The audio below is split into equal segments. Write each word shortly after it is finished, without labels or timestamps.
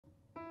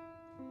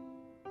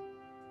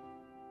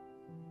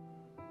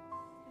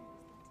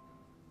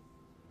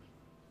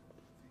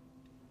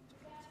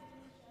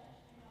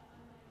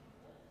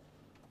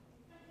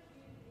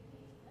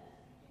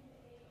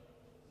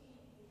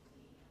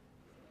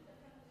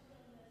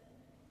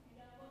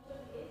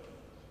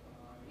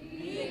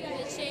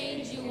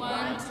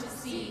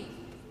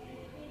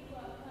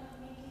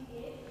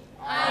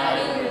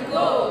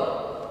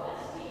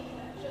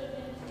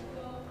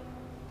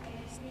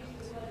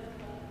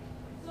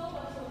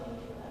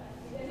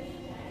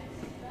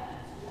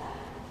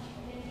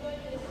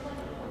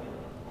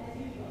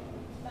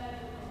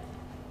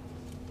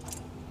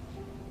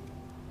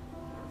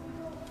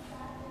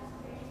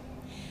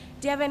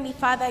Dear Heavenly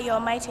Father, your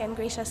almighty and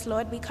gracious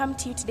Lord, we come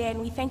to you today and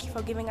we thank you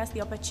for giving us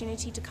the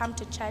opportunity to come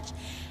to church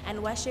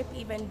and worship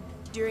even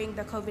during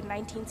the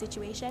COVID-19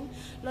 situation.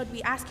 Lord,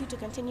 we ask you to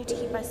continue to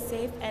keep us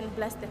safe and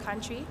bless the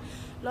country.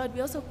 Lord,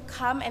 we also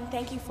come and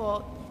thank you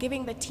for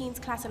giving the teens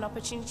class an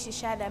opportunity to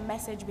share their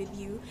message with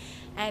you.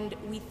 And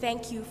we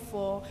thank you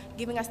for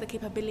giving us the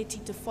capability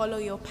to follow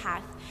your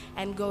path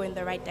and go in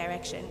the right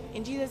direction.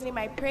 In Jesus' name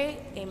I pray,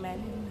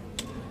 amen.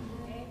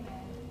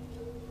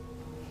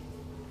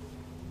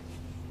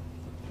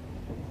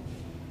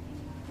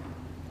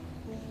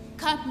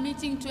 Camp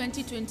Meeting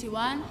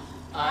 2021.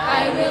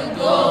 I will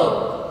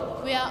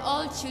go. We are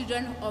all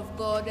children of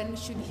God and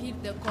should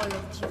heed the call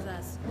of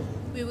Jesus.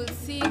 We will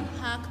sing,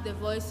 hark the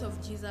voice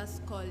of Jesus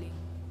calling.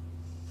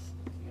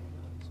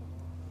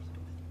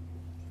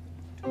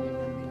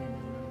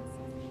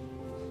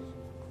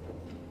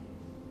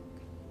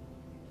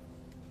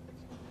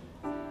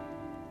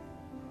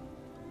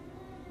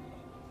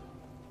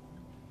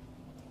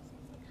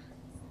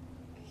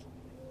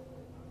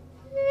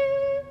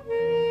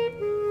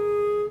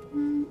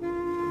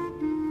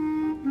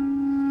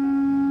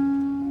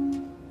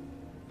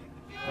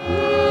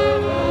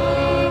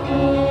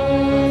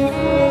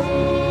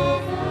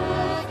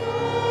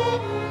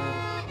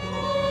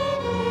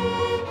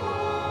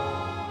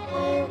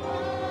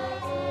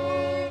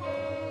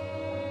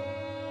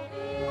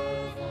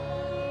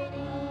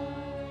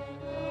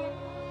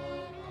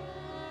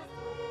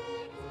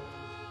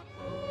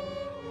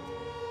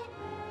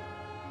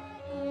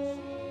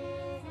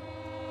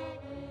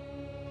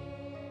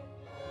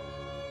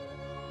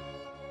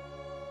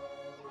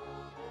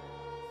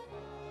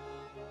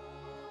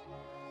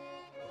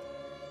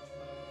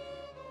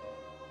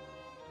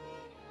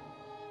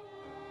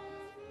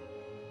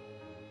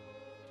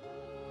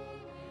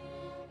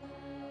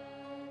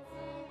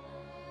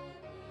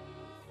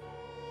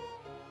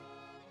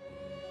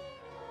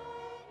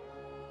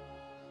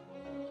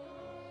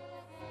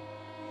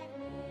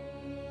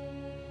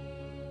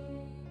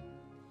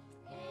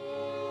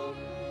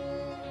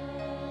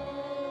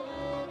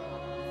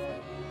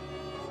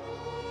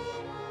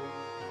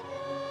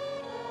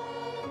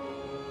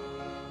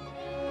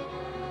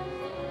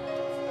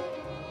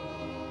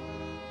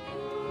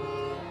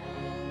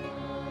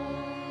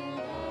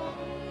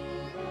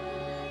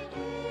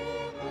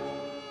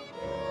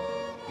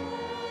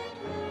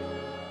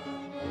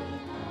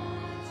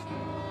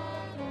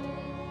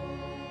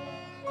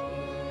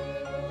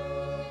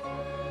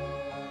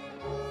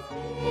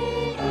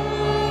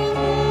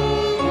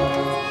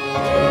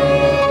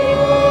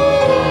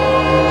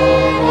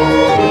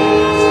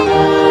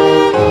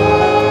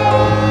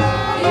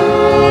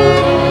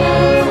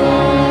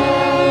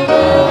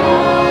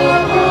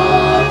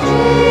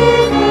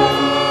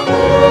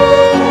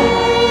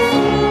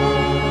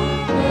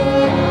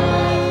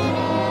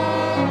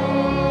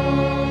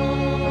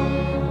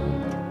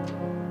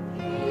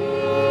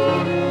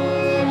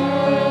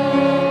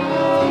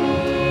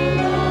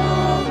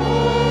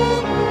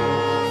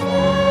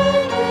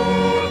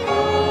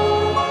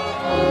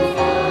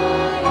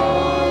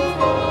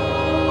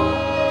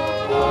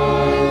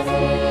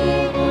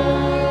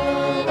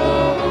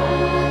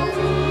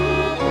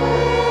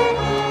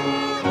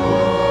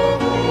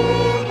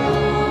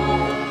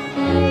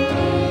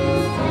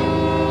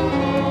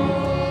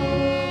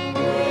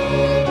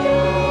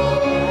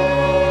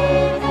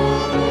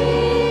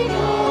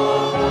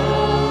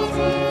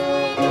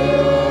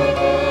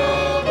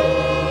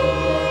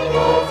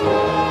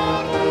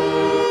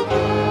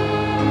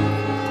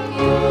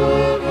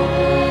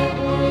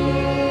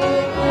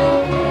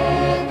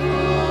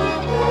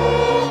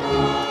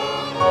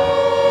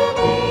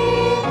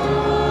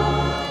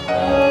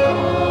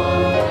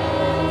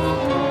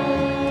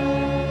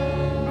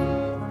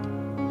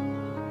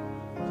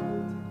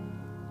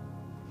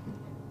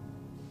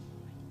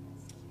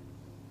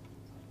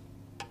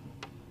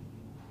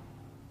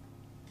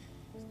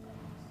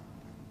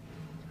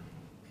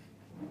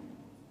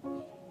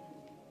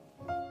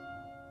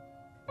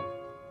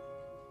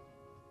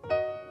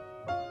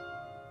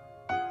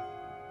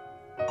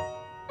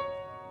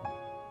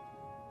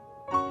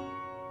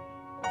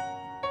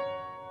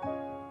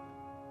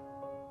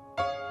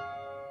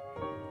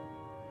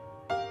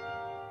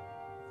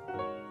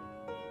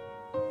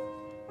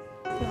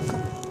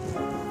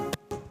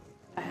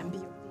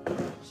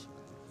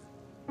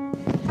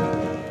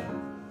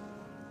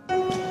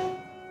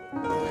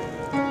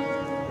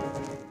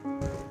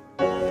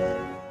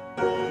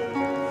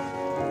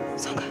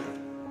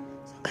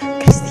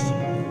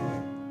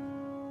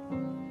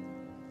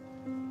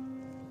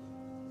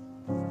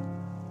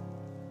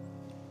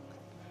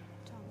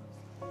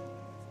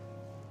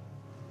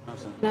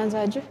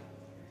 Naanzaje?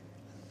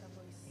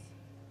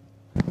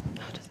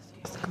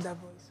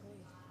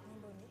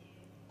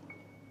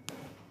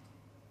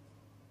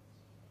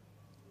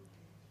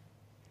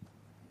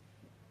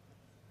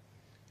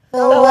 The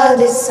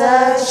world is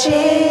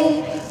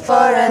searching for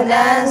an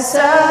answer,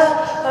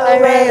 a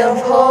ray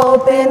of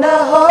hope in a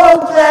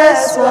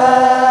hopeless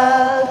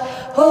world.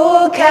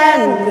 Who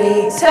can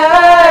we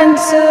turn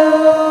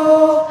to?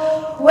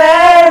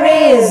 where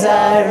is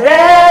our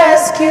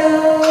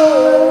rescue?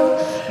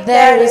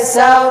 There is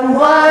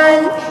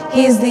someone,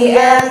 he's the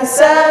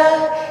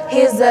answer,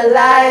 he's the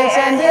light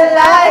and he'll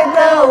light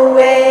the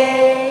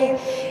way.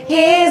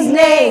 His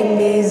name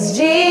is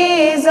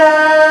Jesus,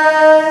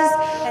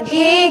 and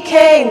he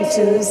came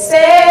to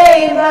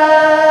save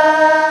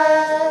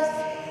us.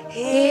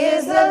 He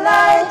is the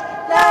light,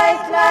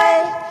 light,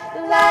 light,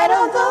 light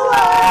of the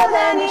world,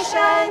 and he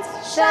shines,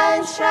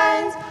 shines,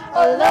 shines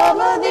all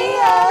over the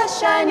earth,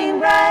 shining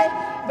bright,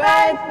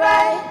 bright,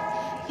 bright.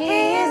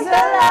 He is the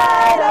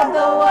light of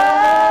the world.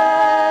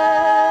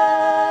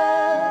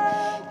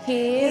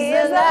 He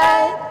is the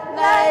light,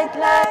 light,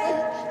 light,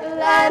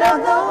 light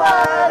of the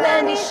world,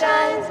 and he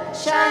shines,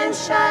 shines,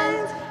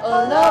 shines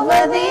all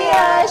over the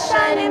earth,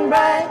 shining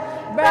bright,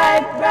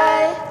 bright,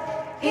 bright.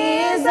 He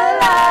is the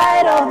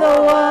light of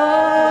the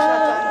world.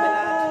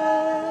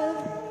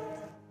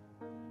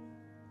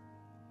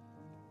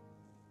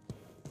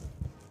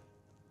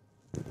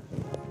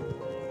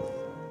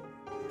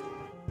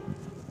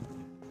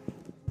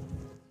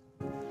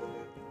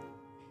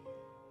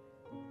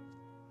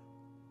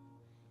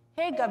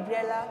 Hey,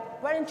 Gabriela,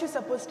 weren't you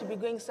supposed to be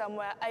going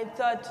somewhere? I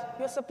thought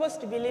you were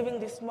supposed to be leaving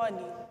this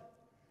morning.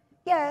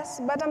 Yes,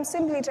 but I'm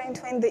simply trying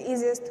to find the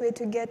easiest way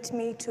to get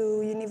me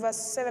to Universe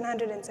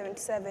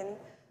 777.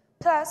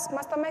 Plus,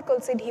 Master Michael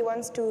said he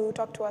wants to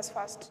talk to us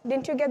first.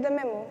 Didn't you get the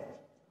memo?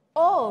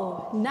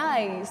 Oh,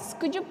 nice.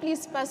 Could you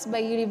please pass by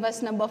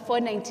Universe number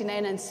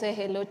 499 and say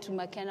hello to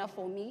McKenna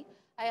for me?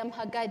 I am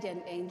her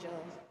guardian angel.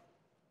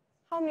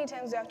 How many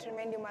times do I have to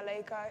remind you,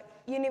 Malaika?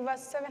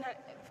 Universe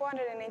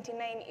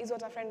 499 is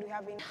what a friend we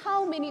have in.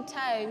 How many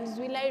times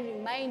will I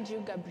remind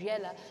you,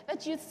 Gabriela,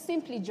 that you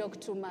simply joke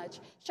too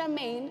much?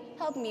 Charmaine,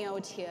 help me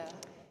out here.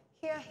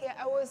 Here,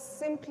 I was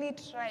simply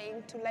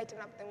trying to lighten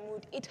up the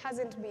mood. It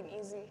hasn't been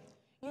easy.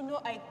 You know,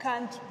 I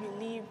can't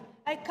really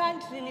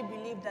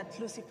believe that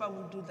Lucifer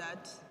would do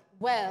that.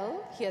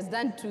 Well, he has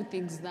done two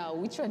things now.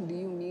 Which one do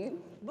you mean?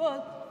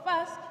 Both.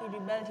 First, he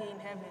rebelled here in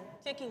heaven,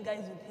 taking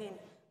guys with him.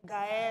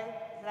 Gael,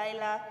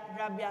 Laila,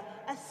 Rabia.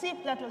 As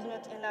if that was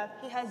not enough,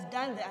 he has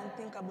done the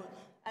unthinkable.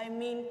 I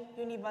mean,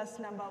 Universe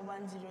number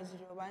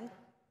 1001.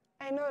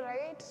 I know,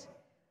 right?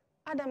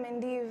 Adam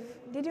and Eve,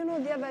 did you know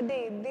the other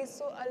day they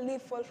saw a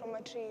leaf fall from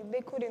a tree?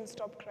 They couldn't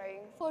stop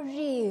crying. For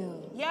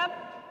real? Yep,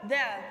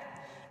 there.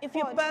 If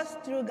you pass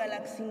through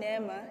Galaxy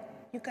Nema,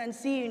 you can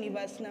see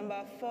Universe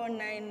number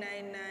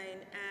 4999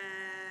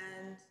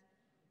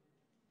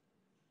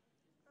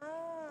 and...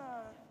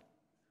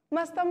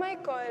 Master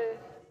Michael.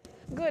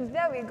 Good,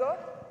 there we go.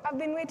 I've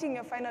been waiting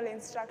your final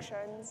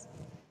instructions.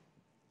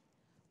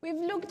 We've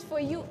looked for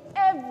you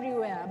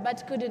everywhere,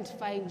 but couldn't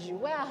find you.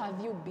 Where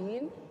have you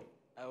been?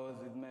 I was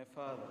with my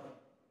father.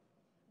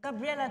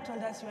 Gabriela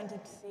told us you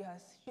wanted to see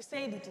us. She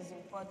said it is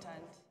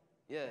important.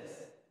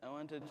 Yes, I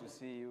wanted to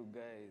see you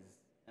guys.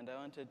 And I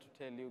wanted to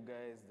tell you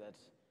guys that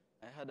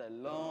I had a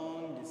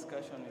long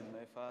discussion with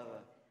my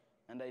father.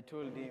 And I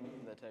told him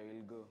that I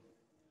will go.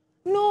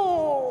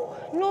 No.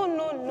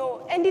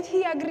 And did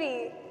he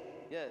agree?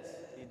 Yes,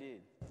 he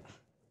did.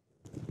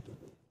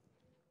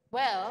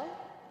 Well,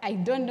 I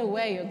don't know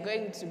where you're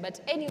going to,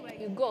 but anywhere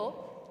you go,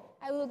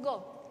 I will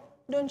go.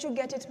 Don't you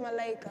get it,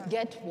 Malaika?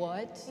 Get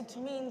what? It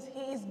means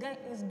he is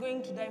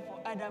going to die for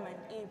Adam and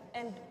Eve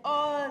and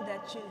all their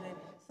children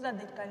so that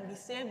they can be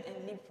saved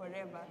and live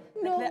forever.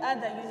 No. Like the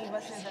other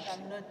universes that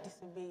have not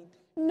disobeyed.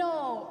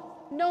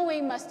 No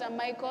way, Master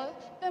Michael.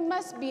 There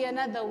must be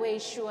another way,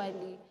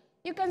 surely.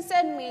 You can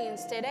send me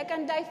instead. I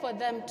can die for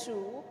them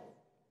too.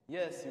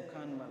 Yes, you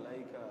can,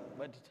 Malaika,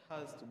 but it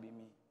has to be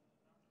me.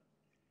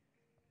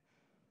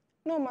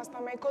 No, Master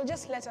Michael,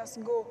 just let us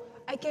go.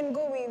 I can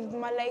go with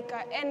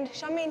Malaika and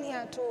Charmaine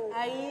here too.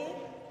 Aye.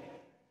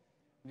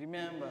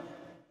 Remember,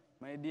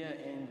 my dear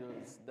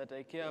angels, that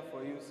I care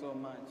for you so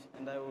much,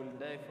 and I will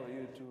die for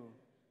you too.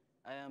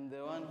 I am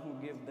the one who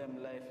gave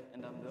them life,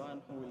 and I'm the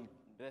one who will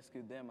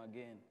rescue them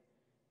again.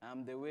 I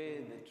am the way,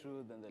 the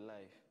truth, and the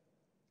life.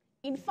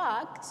 In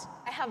fact,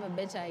 I have a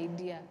better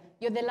idea.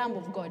 You're the Lamb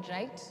of God,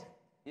 right?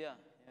 Yeah.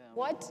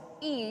 What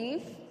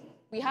if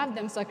we have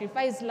them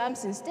sacrifice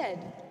lambs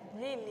instead?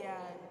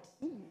 Brilliant.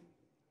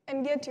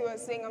 And yet you are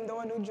saying I'm the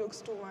one who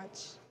jokes too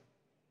much.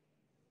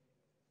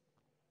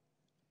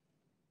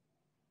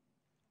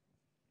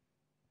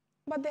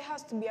 But there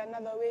has to be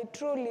another way,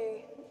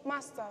 truly.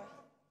 Master.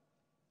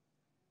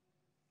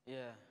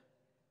 Yeah.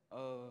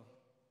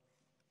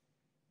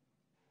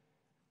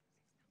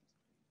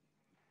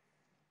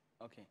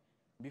 Okay.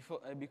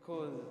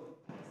 Because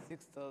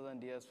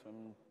 6,000 years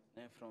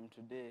from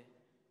today,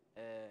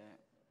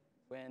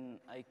 when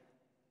I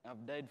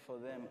have died for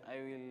them, I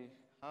will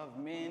have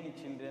many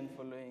children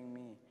following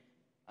me.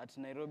 At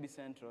Nairobi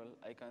Central,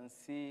 I can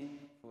see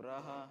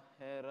Furaha,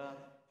 Hera,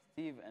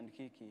 Steve, and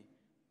Kiki.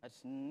 At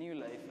New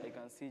Life, I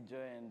can see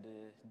Joy and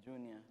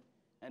Junior,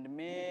 and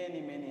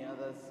many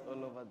others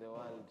all over the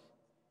world.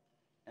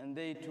 And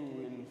they too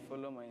will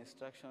follow my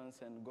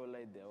instructions and go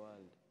light their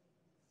world.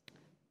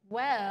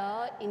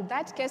 Well, in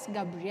that case,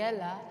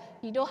 Gabriela,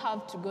 you don't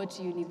have to go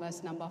to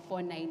Universe number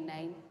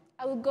 499.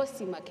 I will go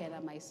see McKenna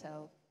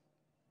myself.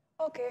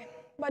 Okay,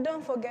 but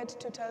don't forget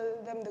to tell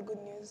them the good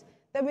news.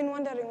 They've been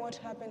wondering what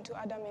happened to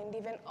Adam and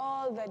Eve and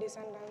all their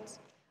descendants.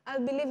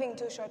 I'll be leaving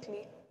too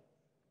shortly.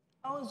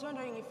 I was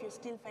wondering if you're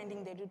still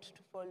finding the route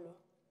to follow.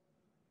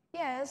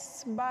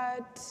 Yes,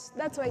 but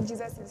that's why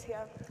Jesus is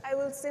here. I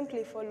will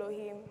simply follow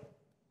him.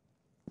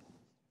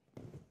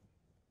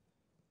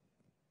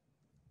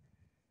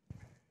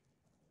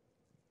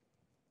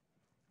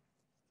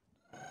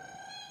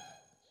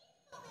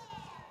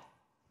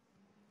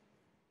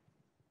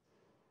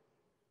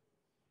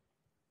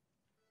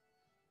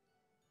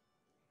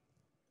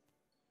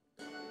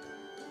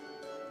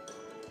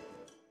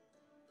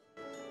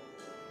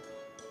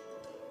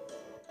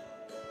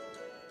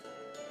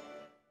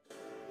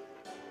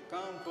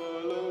 Come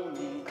follow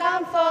me.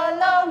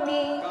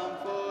 Come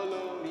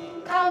follow me.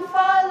 Come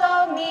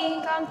follow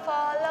me. Come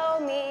follow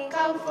me.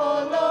 Come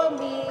follow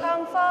me.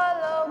 Come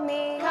follow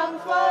me. Come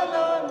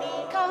follow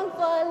me. Come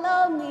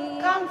follow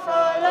me. Come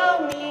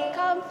follow me. Come follow me.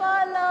 Come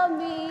follow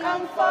me.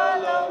 Come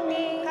follow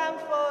me.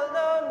 Come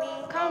follow me.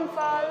 Come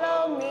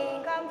follow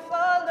me. Come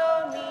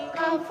follow me.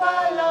 Come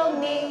follow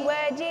me.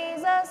 Where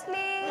Jesus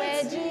leads.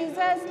 Where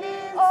Jesus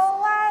lives.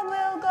 Oh, I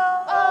will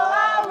go. Oh,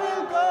 I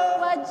will go.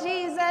 What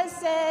Jesus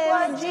says.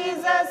 What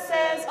Jesus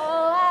says.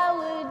 Oh, I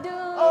will do.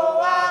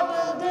 Oh, I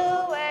will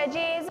do. Where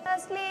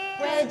Jesus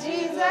leads. Where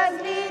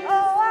Jesus leads.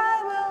 Oh,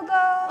 I will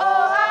go.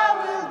 Oh, I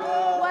will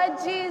go. What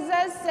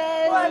Jesus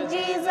says. What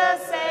Jesus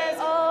says.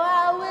 Oh,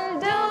 I will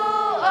do.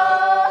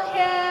 Oh,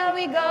 here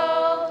we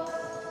go.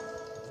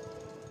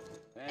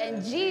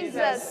 And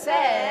Jesus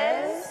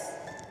says,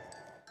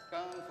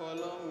 Come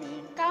follow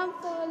me. come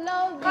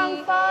follow me.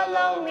 Come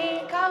follow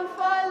me. Come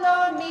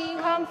follow me.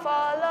 Come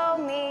follow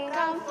me.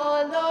 Come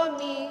follow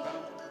me.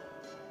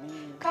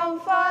 Come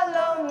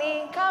follow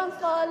me. Come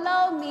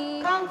follow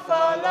me. Come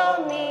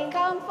follow me.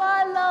 Come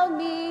follow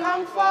me.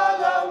 Come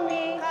follow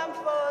me. Come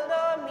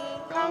follow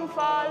me. Come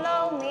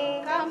follow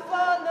me. Come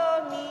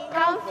follow me.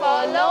 Come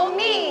follow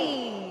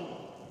me.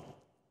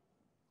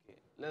 Okay,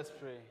 let's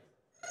pray.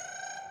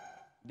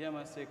 Dear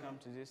Master, come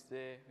to this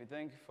day. We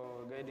thank you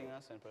for guiding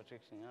us and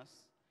protecting us.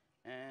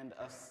 And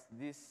as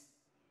this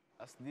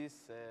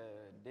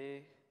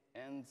day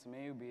ends,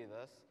 may you be with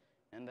us.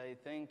 And I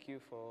thank you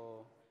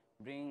for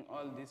bringing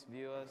all these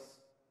viewers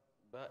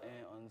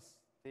on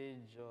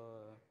stage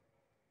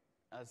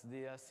as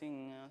they are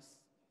singing us.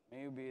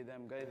 May you be with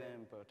them, guide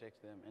them,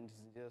 protect them. And in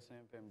Jesus' name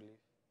I believe.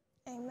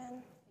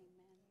 Amen.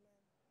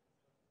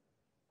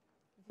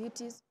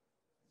 Beauties.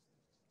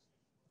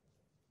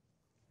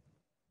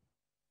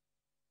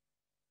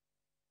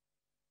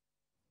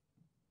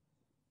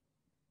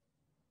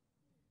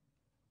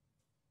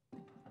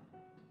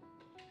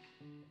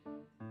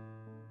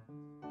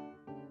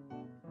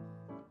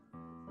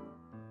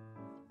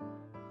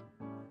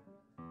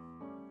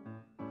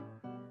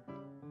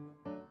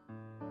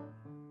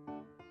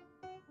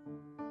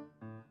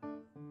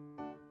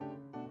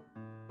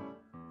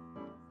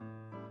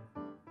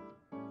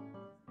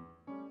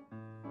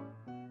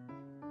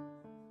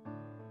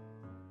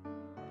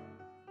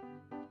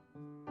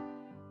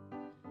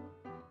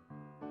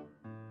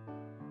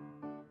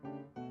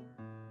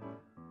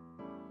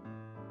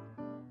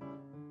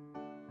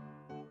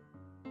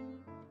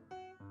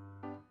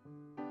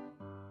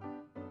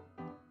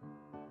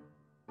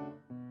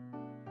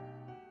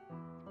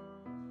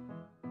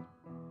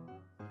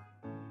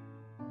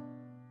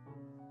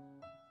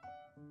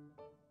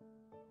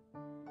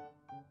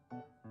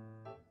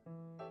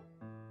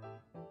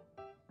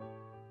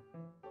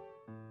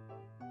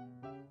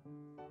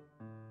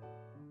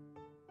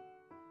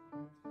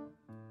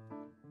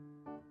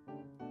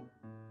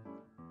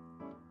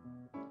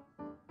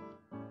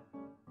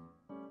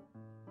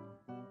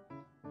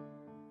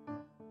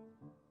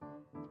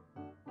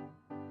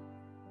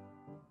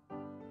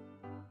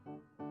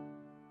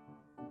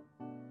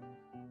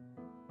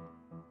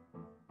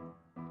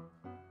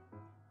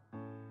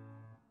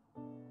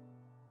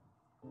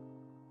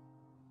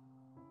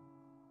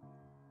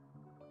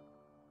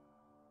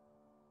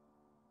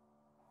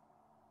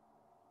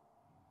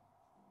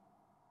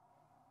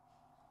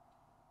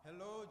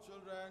 Hello,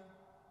 children.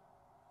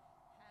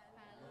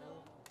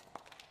 Hello.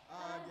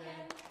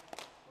 Again,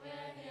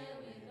 we're here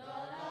with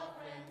all our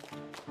friends.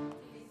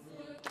 It's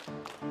good,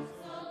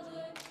 so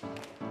good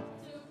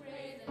to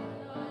praise the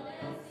Lord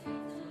and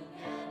sing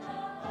together.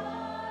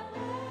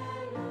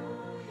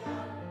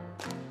 Hallelujah,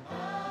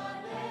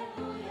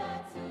 hallelujah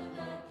to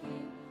the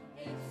King.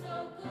 It's so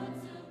good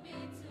to be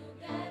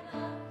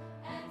together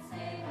and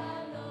say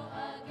hello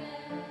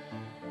again.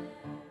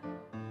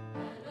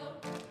 Hello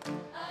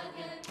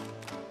again.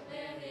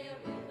 We're here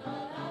with all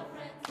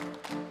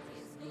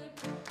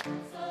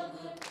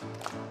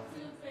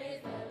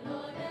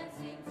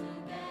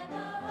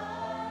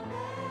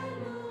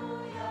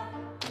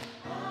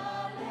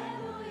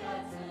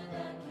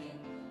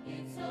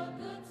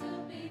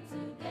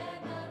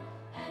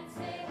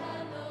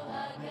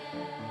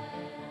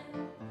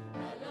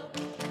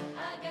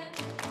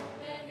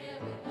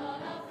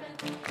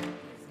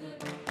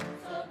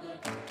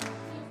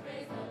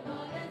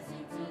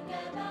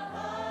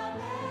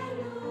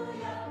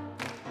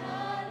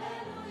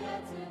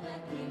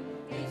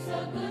so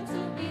good to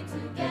be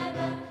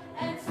together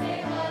and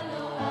say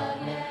hello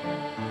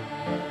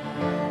again.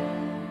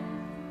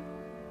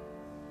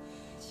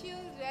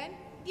 Children,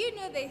 do you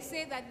know they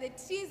say that the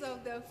trees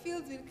of the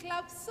fields will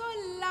clap so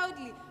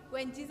loudly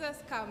when Jesus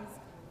comes?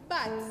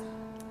 But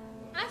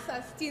us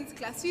as teens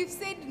class, we've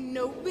said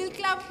no, we'll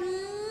clap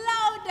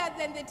louder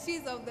than the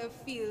trees of the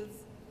fields.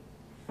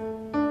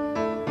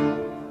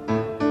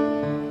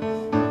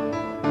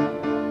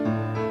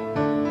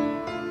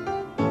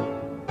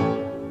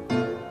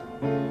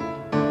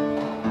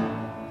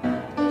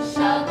 We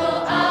shall go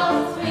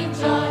out with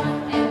joy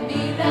and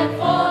be led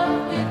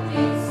forth with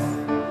peace.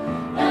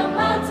 The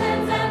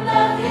mountains and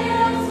the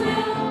hills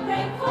will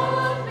break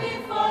forth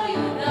before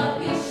you. There'll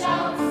be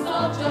shouts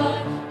of joy,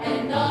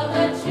 and all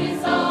the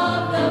trees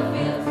of the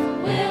fields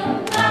will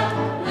clap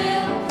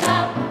their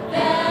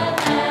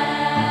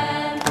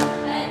hands.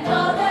 And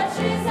all the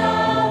trees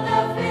of the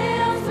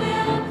fields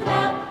will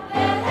clap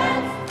their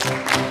hands.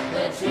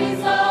 The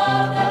trees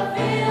of the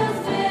fields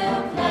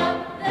will clap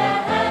their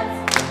hands.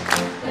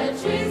 The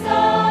trees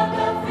of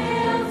the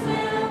fields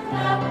will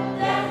clap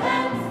their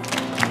hands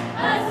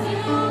as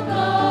you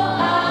go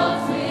out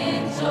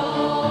with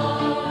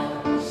joy.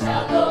 We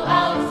shall go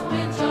out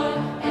with joy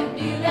and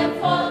be led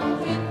forth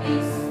with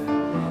peace.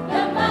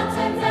 The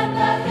mountains and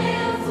the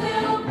hills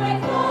will break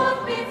forth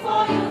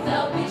before you.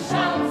 There'll be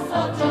shouts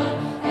of joy,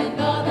 and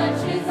all the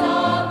trees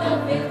of the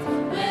fields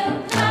will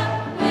clap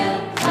their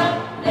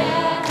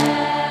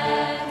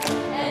hands.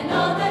 And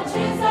all the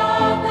trees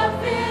of the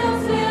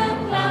fields will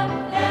clap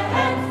their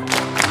hands.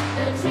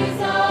 The trees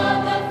of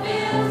the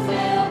fields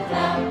will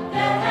clap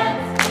their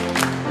hands.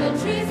 The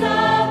trees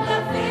of the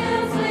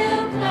fields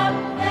will clap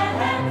their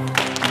hands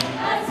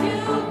as you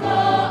go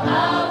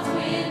out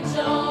with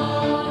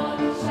joy.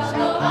 Shall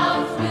go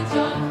out with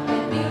joy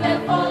and be led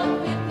forth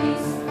with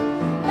peace.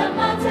 The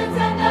mountains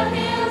and the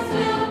hills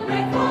will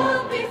break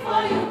forth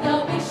before you.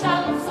 There'll be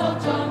shouts of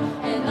joy,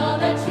 and all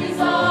the trees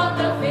of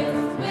the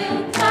fields will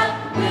clap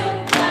their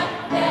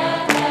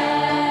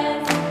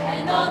hands.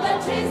 And all the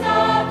trees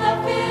of the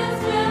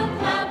fields will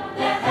clap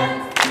their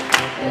hands.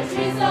 The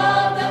trees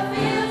of the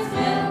fields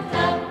will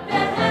clap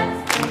their hands.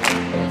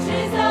 The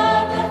trees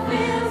of the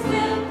fields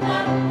will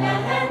clap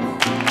their hands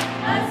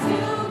as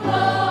you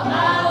go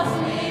out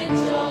with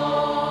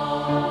joy.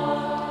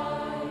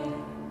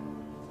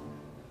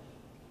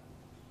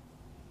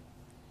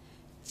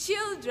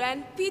 Children,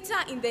 Peter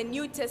in the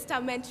New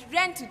Testament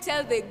ran to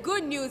tell the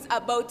good news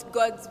about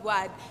God's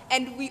word,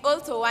 and we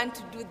also want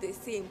to do the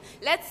same.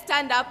 Let's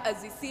stand up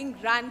as we sing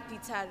Run,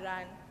 Peter,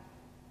 Run.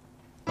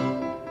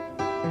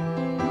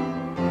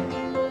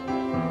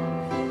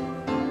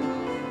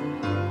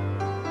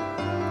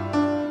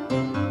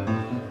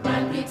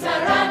 Run, Peter,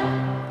 run.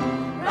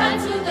 Run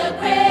to the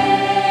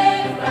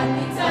grave. Run,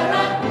 Peter,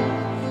 run.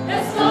 The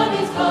stone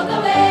is rolled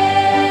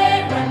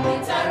away. Run,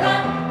 Peter,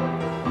 run.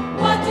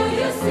 What do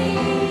you see?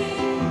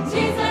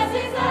 Jesus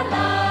is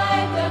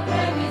alive. The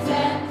grave is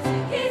empty.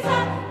 He's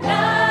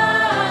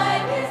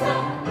alive. He's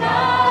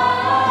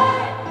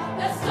alive.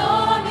 The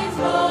stone is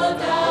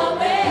rolled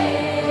away.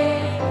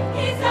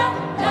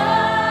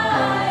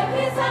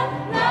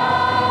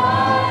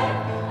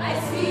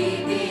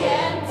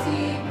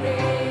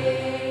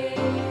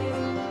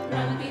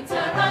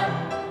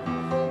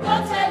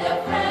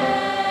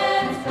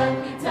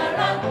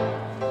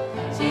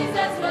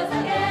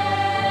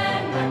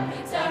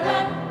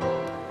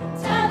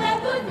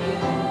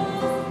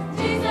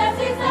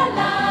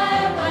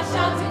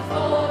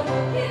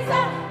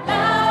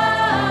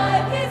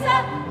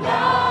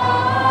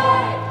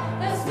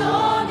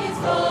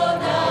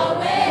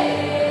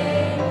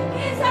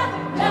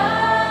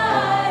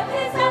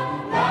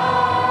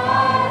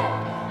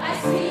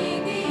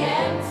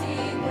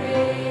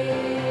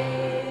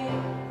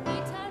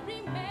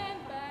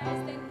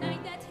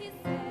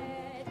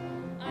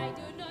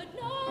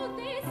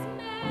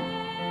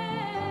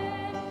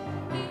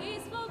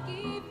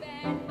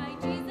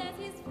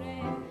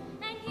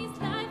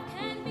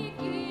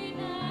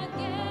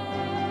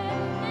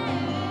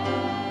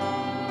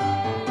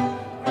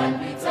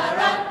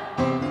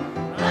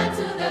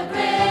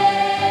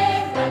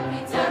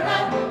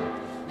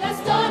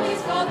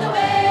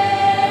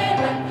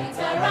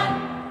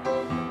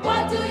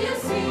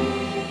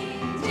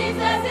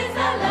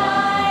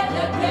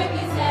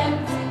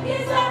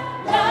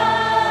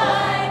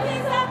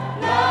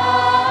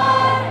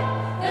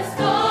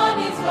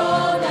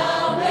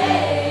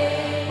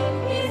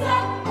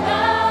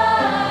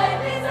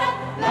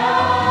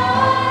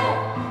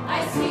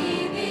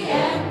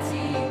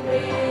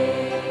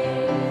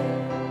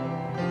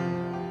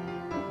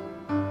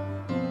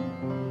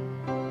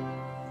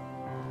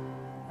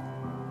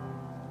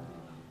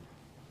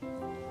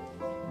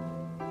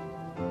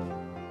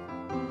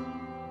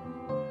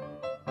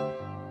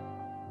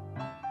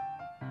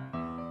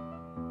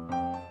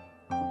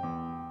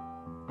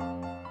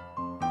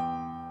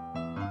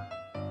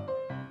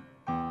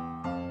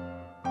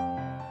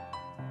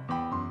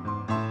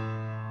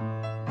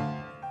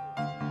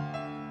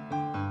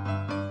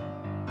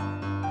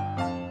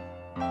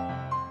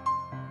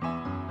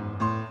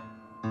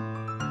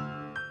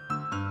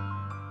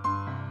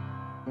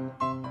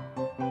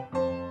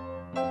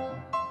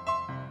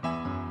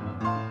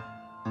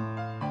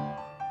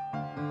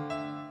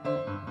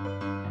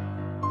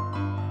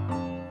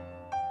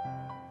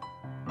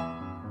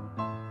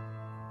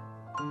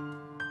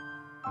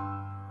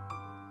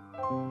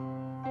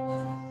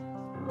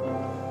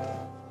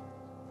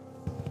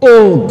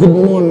 Oh, good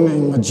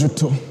morning,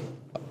 Majuto.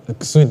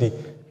 Sweetie,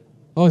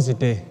 how was your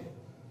day?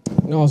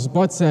 No, I was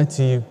about to say it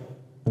to you,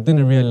 but then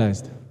I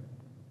realized.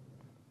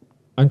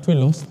 Aren't we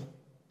lost?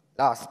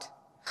 Lost?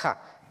 Ha.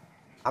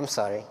 I'm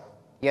sorry.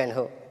 You and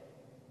who?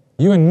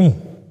 You and me.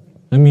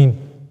 I mean,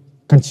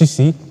 can't you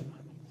see?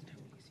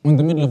 We're in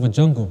the middle of a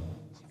jungle.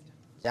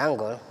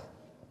 Jungle?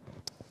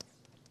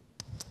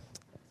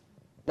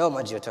 No,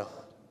 Majuto.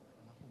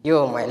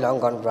 You, my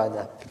long-gone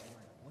brother,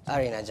 are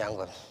in a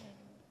jungle.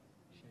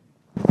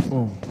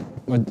 Oh,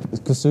 but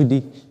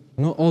Kusudi,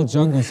 not all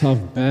jungles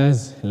have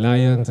bears,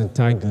 lions, and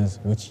tigers,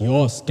 which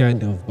you're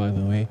scared of, by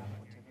the way.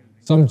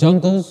 Some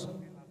jungles,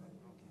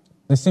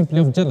 they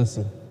simply have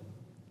jealousy.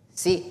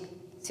 See,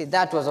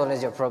 that was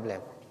always your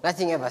problem.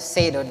 Nothing ever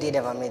said or did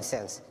ever made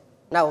sense.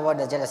 Now what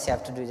does jealousy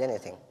have to do with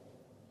anything?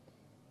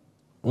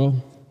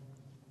 Well,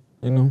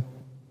 you know,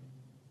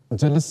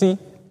 jealousy,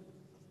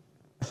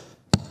 I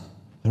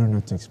don't know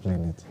how to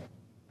explain it.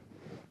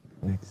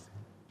 Next.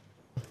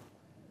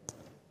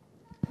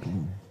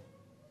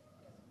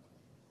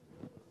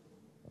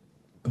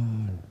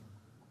 God.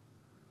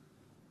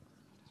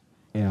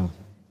 Yeah,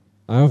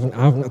 I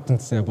have nothing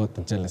to say about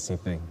the jealousy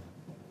thing.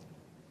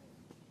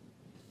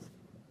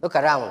 Look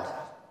around.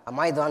 Am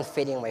I the one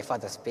feeding my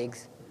father's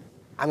pigs?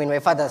 I'm in my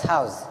father's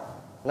house.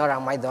 Nor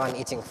am I the one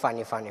eating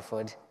funny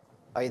food.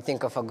 Or you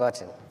think I've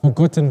forgotten?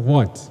 Forgotten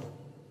what?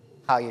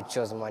 How you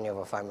chose money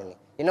over family.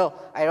 You know,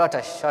 I wrote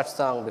a short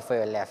song before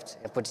you left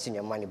and put it in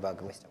your money bag,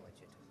 Mr. Majuto.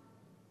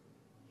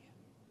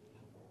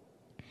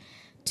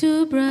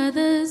 Two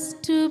brothers,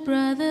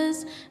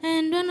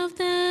 and one of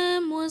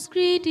them was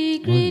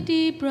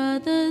greedy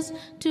brothers.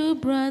 Two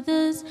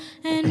brothers,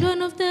 and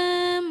one of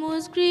them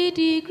was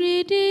greedy.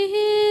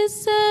 He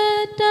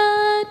said,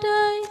 Dad,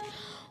 I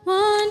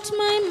want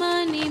my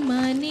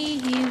money.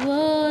 He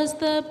was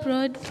the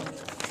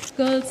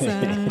prodigal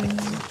son.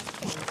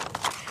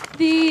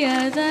 The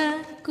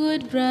other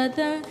good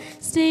brother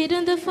stayed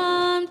on the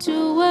farm to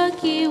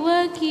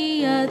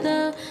worky.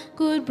 Other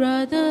good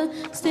brother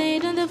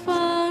stayed on the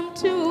farm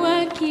to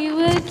worky.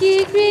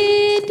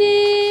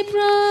 Greedy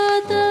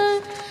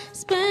brother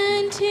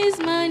spent his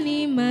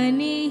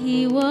money.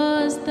 He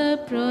was the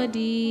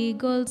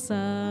prodigal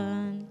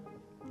son.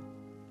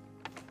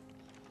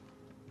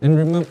 And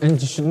remember,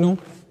 and you should know,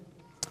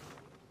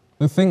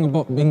 the thing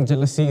about being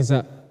jealousy is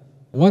that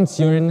once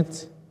you're in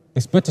it,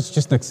 it's better to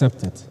just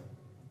accept it.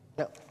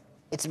 No,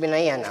 it's been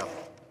a year now.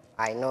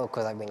 I know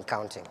because I've been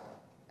counting.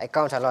 I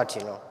count a lot,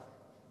 you know.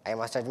 I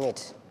must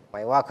admit,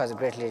 my work has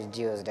greatly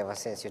reduced ever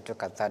since you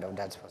took a third of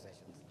Dad's possessions.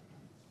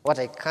 What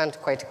I can't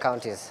quite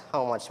count is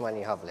how much money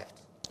you have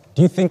left.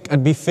 Do you think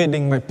I'd be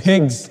feeding my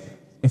pigs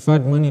if I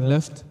had money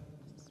left?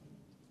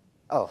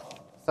 Oh,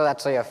 so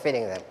that's why you're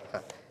feeding them. Huh.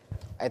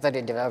 I thought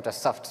you developed a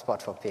soft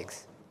spot for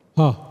pigs.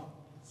 Huh,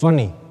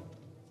 funny.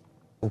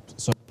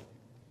 Oops, sorry.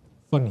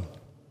 Funny.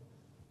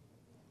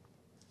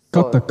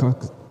 So, Cut the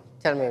cock.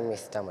 Tell me,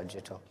 Mr.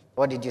 Majuto,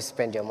 what did you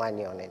spend your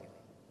money on anyway?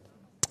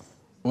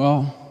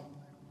 Well,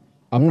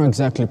 I'm not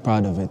exactly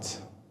proud of it.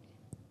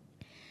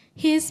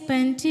 He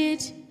spent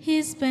it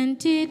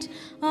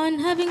on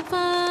having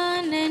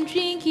fun and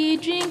drinky.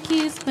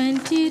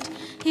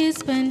 He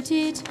spent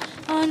it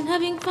on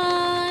having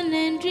fun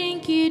and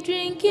drinky.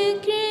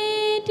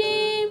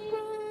 Greedy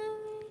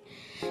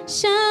boy,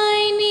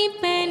 shiny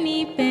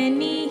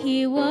penny,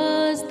 he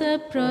was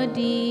the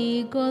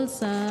prodigal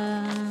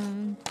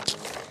son.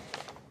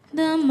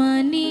 The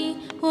money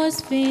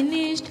was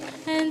finished,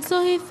 and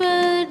so he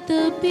fed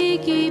the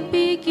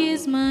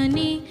piggy's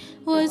money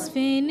was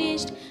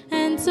finished,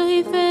 and so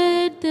he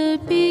fed the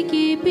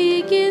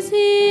piggy's.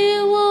 He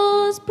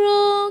was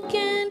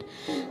broken,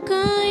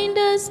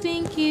 kinda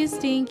stinky,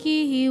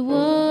 he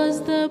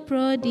was the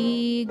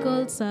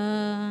prodigal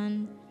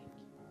son.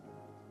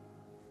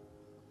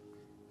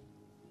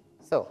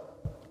 So,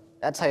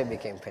 that's how you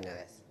became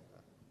penniless.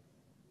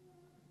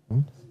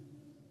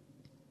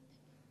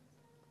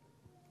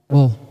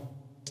 Well,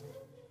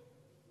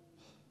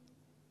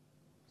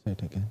 say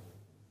it again.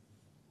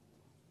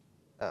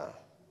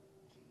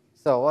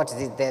 So what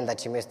is it then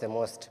that you miss the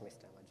most,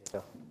 Mr.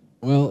 Majuto?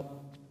 Well,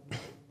 what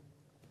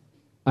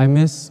I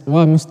miss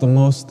the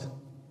most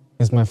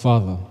is my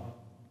father.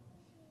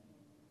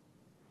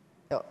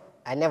 No,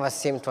 I never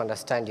seem to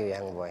understand you,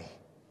 young boy.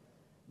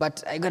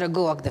 But I gotta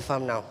go work the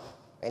farm now.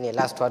 Any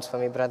last words for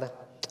me, brother?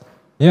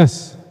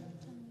 Yes,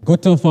 go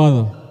tell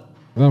father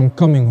that I'm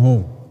coming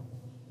home.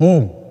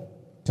 Home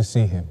to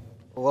see him.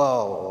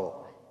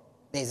 Whoa,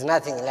 there's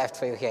nothing left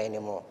for you here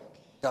anymore.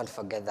 Don't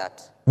forget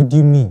that. What do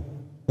you mean?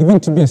 Even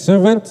to be a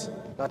servant?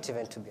 Not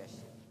even to be a sheep.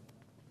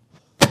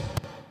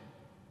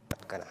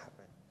 Not gonna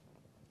happen.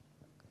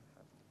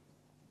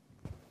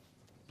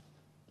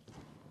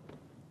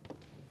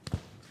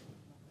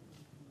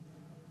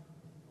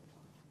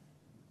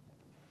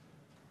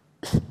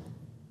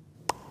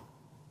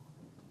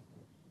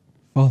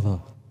 Father,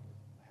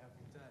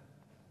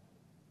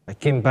 I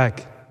came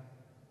back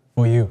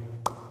for you.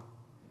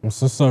 I'm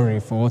so sorry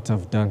for what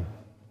I've done.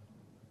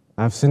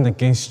 I've sinned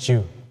against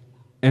you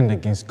and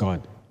against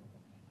God.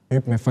 I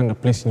hope you may find a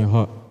place in your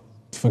heart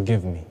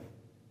forgive me.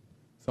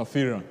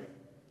 Sapphira,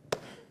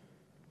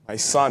 my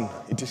son,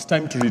 it is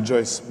time to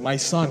rejoice. My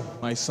son,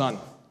 my son.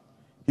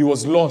 He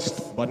was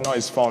lost, but now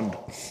is found.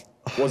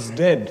 Was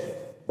dead,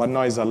 but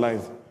now is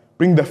alive.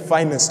 Bring the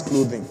finest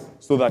clothing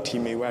so that he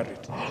may wear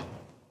it.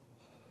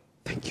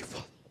 Thank you,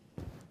 Father.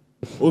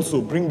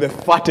 Also, bring the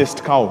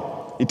fattest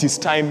cow. It is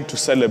time to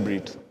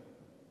celebrate.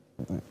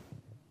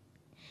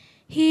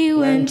 He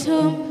went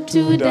home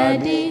to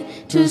daddy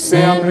to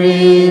say I'm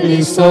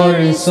really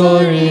sorry,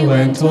 sorry.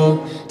 Went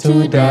home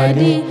to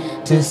daddy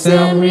to say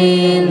I'm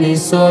really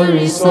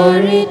sorry,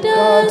 sorry.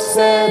 Dad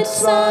said,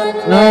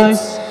 son,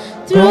 let's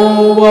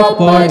throw a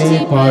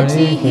party,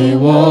 party. He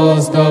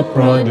was the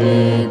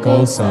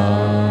prodigal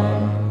son.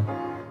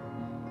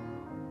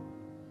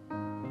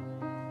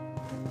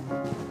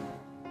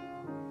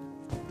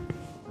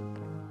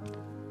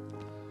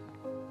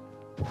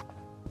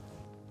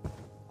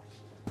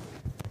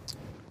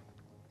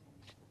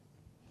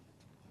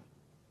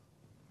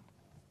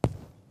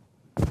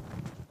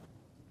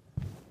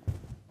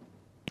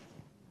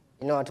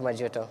 You know what,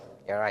 Majuto?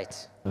 You're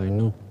right. I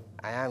know.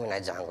 I am in a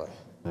jungle.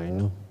 I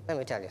know. Let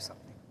me tell you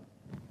something.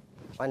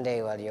 One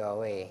day while you were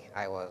away,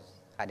 I was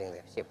herding the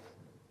sheep.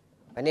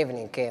 When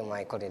evening came,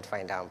 I couldn't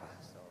find Amber,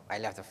 so I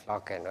left the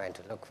flock and went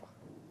to look for her.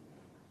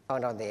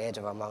 Found her on the edge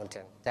of a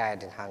mountain,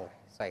 tired and hungry,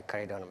 so I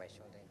carried her on my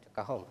shoulder and took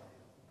her home.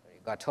 When we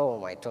got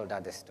home, I told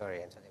her the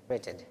story and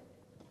celebrated.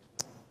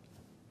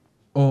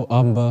 Oh,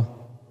 Amber,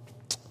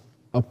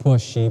 a poor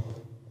sheep.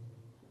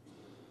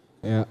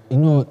 Yeah, you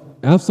know what?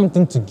 I have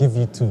something to give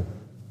you too.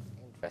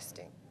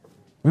 Interesting.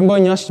 Remember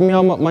when you asked me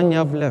how much money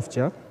I've left,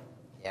 yeah?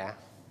 Yeah.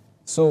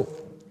 So,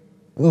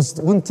 there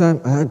was one time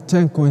I had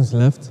 10 coins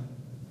left.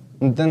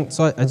 And then,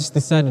 so I just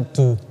decided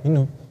to,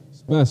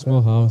 buy a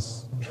small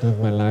house, live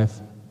my life.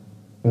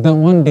 And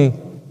then one day,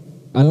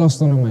 I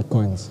lost one of my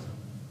coins.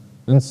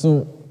 And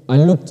so, I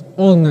looked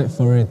all night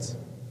for it.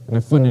 And I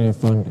finally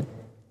found it.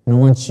 And I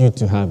want you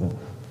to have it.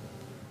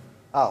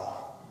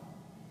 Oh,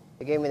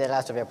 you gave me the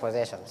last of your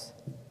possessions.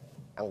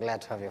 I'm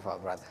glad to have you for a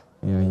brother.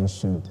 Yeah, you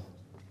should.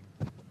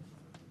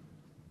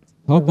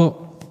 How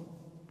about,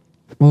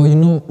 well, you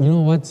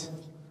know what?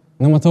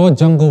 No matter what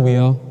jungle we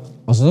are,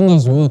 as long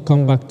as we all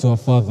come back to our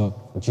Father,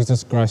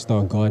 Jesus Christ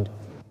our God,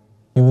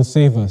 He will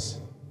save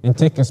us and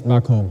take us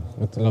back home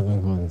with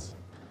loving hands.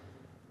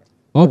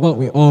 How about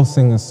we all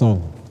sing a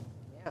song?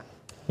 Yeah.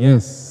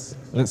 Yes,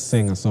 let's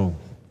sing a song.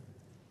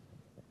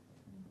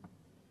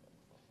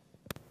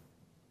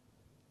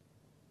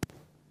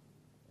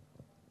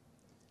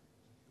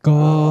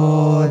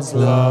 God's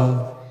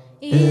love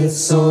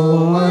is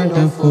so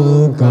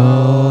wonderful.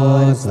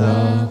 God's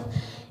love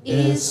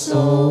is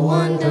so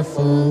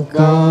wonderful.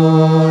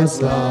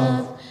 God's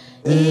love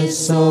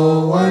is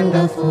so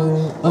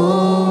wonderful.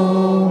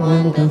 Oh,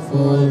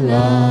 wonderful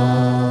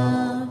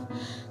love.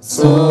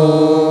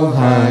 So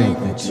high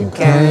that you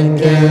can't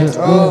get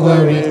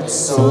over it.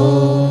 So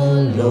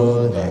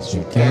low that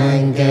you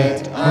can't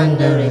get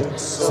under it.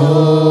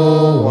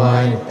 So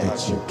wide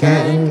that you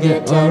can't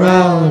get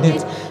around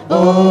it.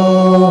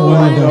 Oh,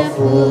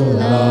 wonderful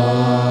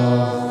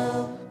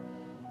love.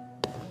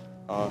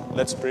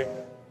 Let's pray.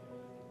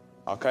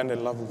 Our kind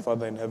and loving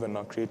Father in heaven,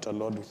 our Creator,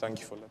 Lord, we thank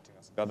you for letting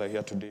us gather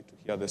here today to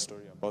hear the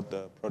story about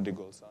the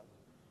prodigal son.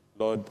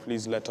 Lord,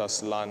 please let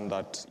us learn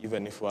that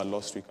even if we are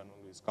lost, we can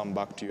always come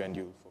back to you and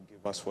you will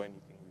forgive us for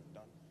anything we've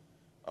done.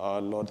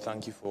 Lord,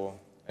 thank you for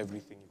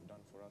everything you've done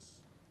for us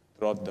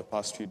throughout the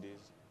past few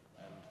days.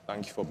 And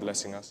thank you for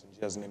blessing us. In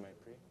Jesus' name I pray.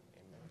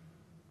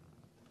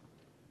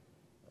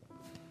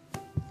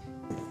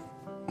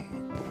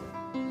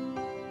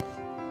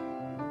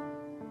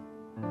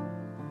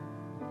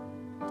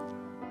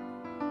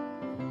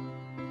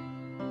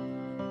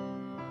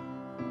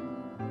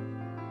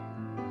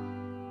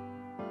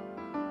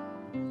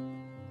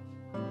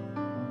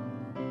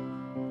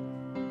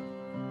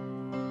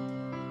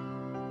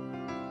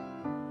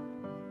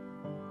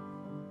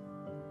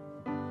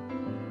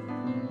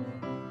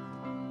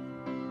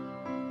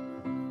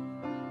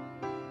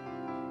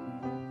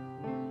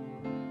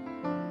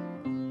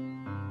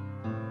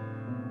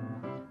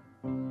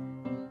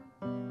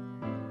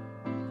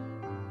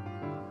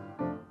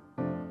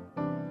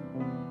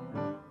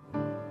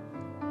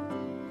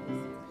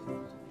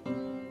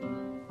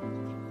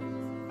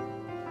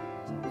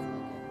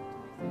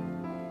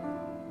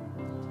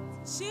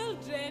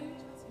 Children,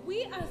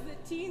 we as the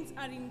teens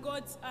are in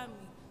God's army.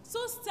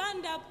 So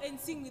stand up and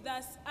sing with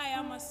us, I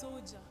am a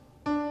soldier.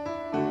 I'm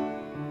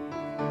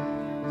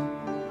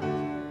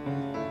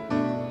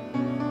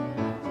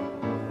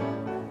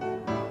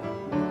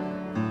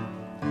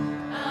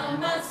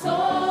a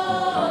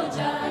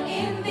soldier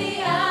in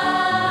the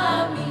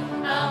army.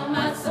 I'm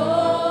a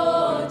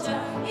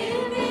soldier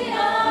in the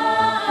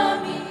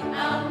army.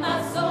 I'm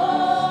a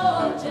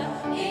soldier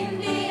in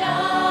the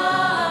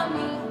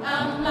army.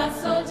 I'm a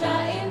soldier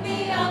in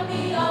the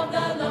army of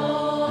the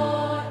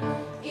Lord.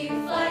 If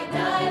I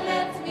die,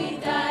 let me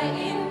die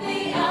in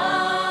the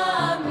army.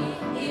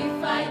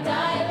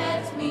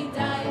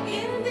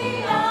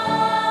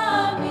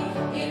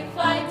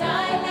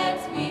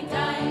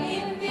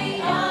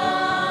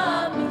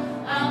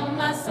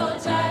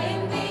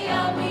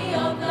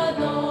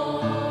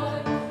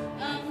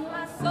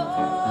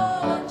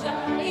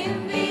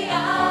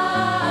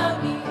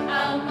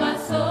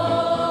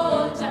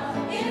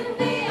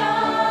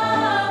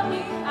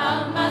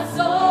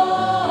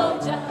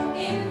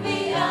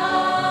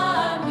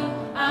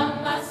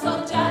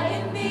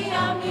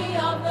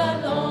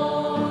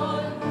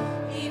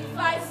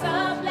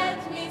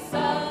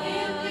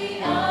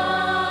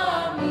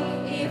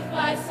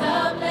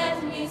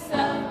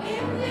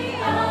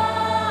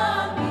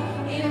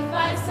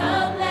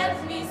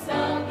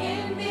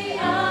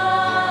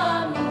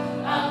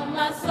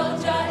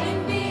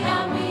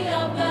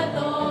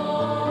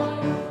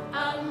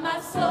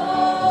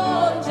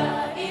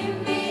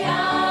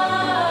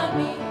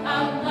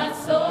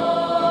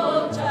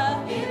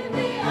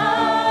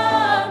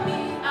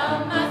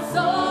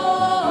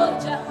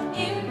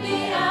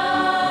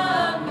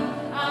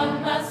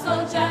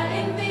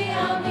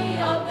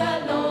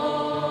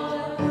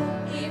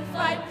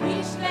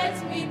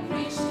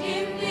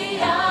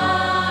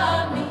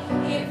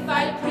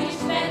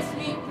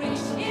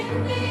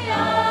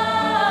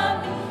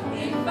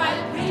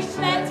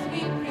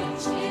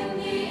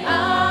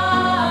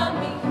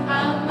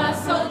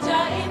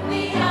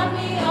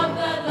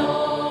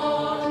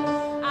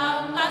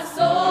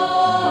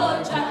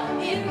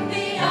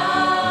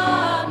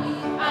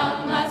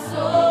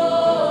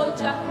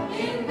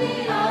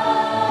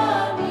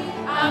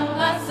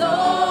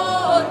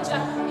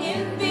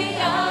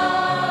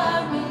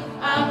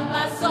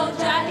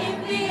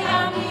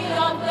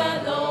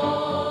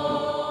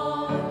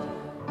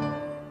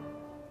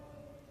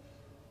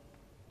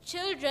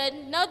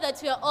 Children, now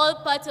that we are all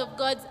part of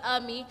God's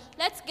army,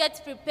 let's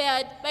get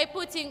prepared by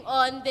putting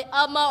on the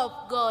armor of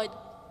God.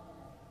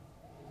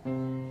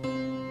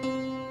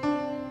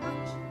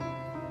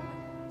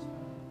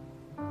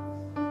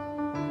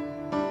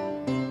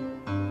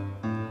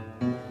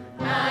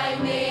 I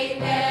may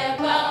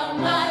never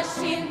march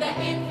in the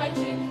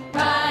infantry,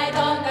 ride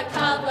on the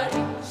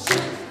cavalry,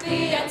 shoot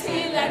the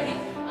artillery.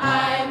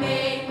 I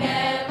may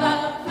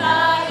never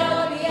fly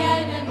over the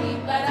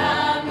enemy, but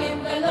I'm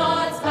in the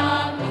Lord's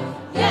army.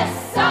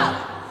 Yes, sir.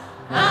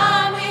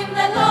 I'm in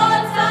the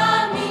Lord's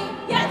army.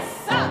 Yes,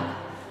 sir.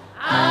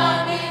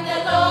 I'm in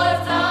the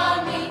Lord's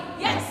army.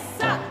 Yes,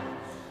 sir.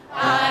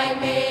 I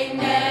may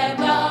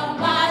never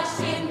march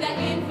in the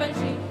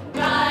infantry,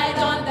 ride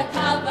on the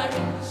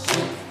cavalry,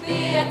 shoot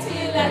the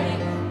artillery.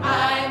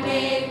 I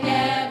may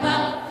never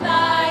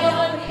fly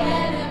over the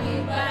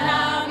enemy, but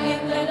I'm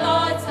in the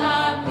Lord's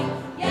army.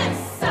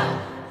 Yes, sir.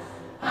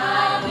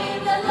 I'm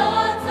in the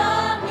Lord's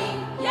army.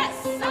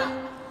 Yes, sir.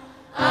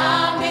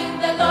 I'm in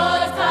the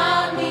Lord's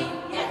army.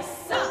 Yes,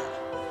 sir.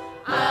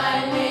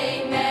 I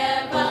may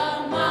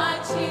never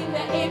march in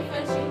the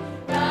infantry,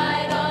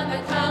 ride on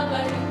the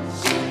cavalry,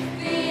 shoot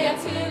the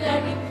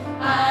artillery.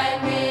 I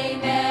may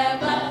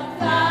never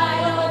fly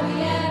over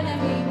the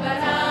enemy,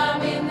 but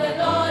I'm in the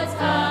Lord's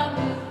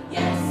army.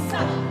 Yes,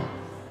 sir.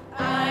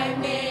 I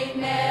may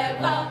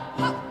never.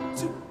 1,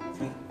 2,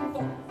 3,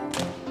 4.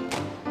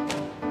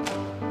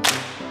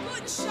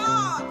 Good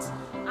shot.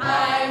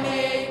 I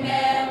may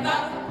never.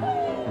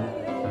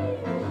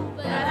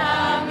 But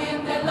I'm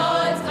in the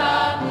Lord's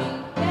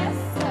army. Yes,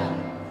 sir.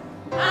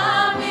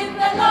 I'm in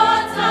the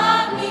Lord's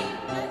army.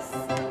 Yes,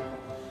 sir.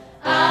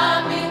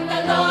 I'm in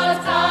the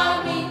Lord's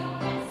army.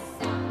 Yes,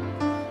 sir.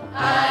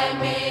 I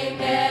may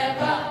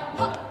never.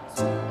 1,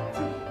 2,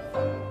 3,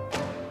 4.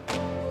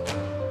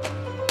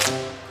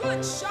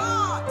 Good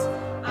shot.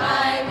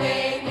 I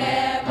may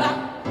never.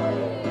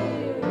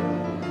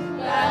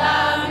 But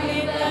I'm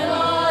in the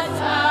Lord's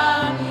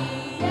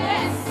army.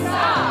 Yes,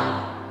 sir.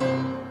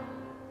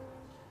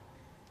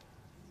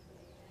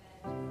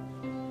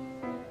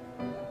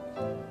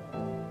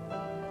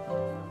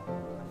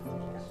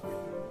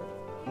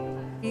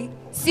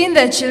 Seen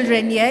the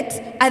children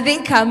yet? Are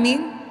they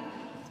coming?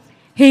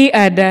 Hey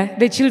Ada,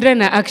 the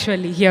children are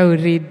actually here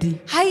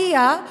already.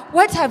 Hiya,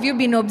 what have you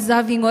been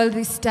observing all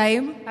this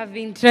time? I've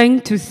been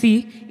trying to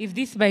see if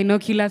these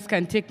binoculars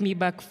can take me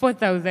back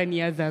 4,000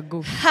 years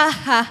ago. Ha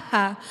ha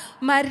ha.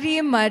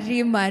 Marie.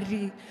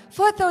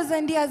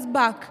 4,000 years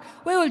back.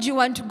 Why would you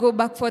want to go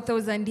back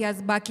 4,000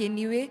 years back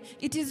anyway?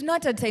 It is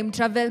not a time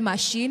travel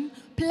machine.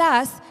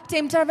 Plus,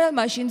 time travel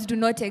machines do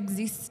not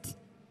exist.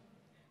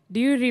 Do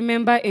you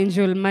remember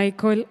Angel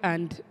Michael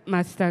and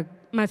Master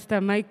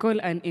Michael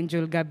and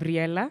Angel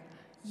Gabriela?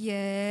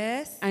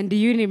 Yes. And do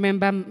you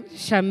remember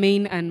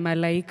Charmaine and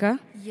Malaika?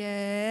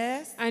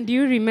 Yes. And do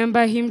you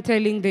remember him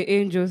telling the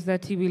angels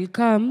that he will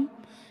come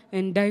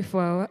and die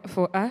for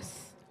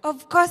us?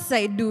 Of course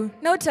I do.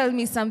 Now tell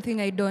me something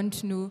I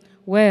don't know.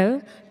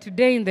 Well,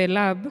 today in the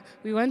lab,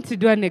 we want to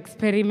do an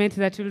experiment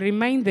that will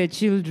remind the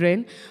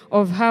children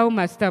of how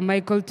Master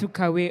Michael took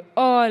away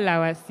all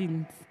our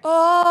sins.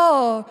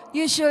 Oh,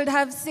 you should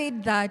have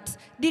said that.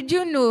 Did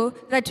you know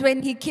that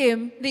when he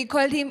came, they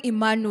called him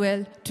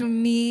Emmanuel, to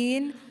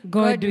mean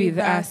God with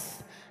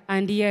us.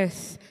 And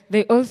yes,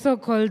 they also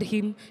called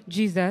him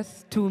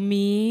Jesus, to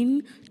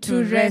mean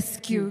to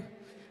rescue.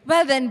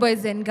 Well then,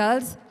 boys and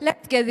girls,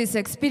 let's get this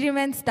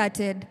experiment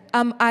started.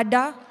 I'm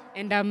Ada.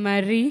 And I'm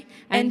Marie.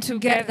 And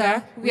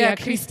together, we are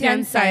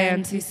Christian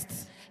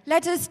scientists.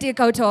 Let us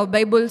take out our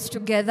Bibles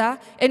together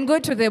and go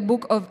to the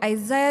book of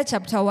Isaiah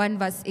chapter 1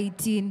 verse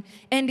 18.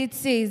 And it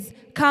says,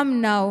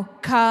 "Come now,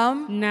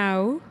 come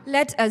now.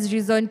 Let us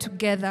reason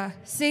together,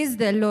 says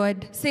the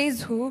Lord."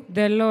 Says who?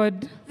 The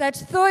Lord.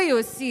 "That though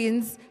your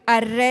sins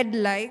are red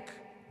like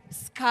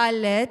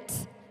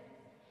scarlet,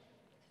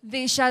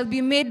 they shall be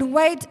made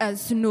white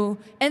as snow.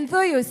 And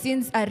though your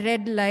sins are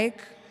red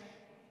like..."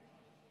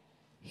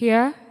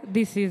 Here,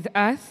 this is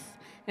us,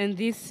 and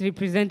this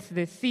represents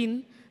the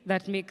sin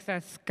that makes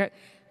us,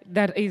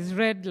 that is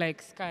red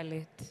like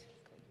scarlet.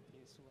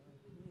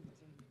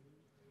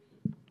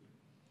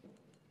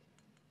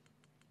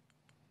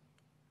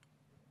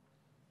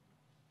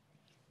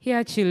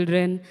 Here,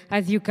 children,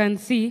 as you can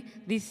see,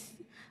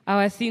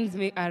 our sins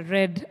are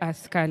red as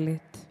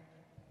scarlet.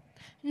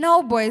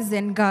 Now, boys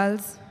and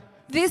girls,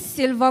 this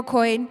silver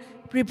coin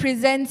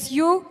represents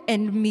you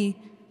and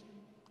me.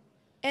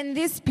 And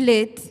this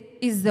plate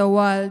is the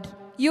world.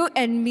 You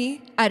and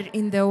me are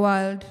in the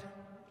world.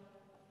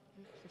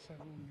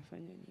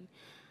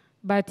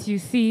 But you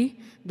see,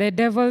 the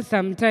devil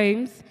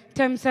sometimes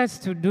tempts us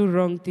to do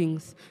wrong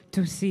things,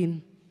 to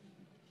sin.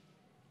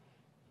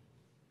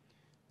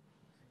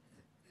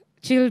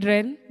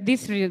 Children,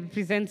 this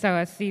represents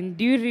our sin.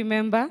 Do you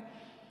remember?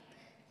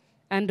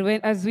 And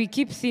as we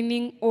keep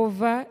sinning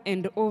over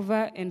and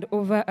over and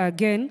over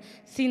again,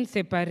 sin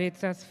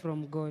separates us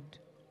from God.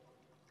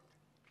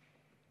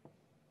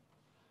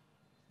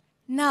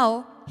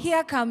 Now,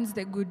 here comes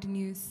the good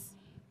news.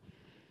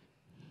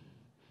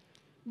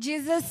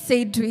 Jesus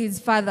said to his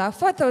father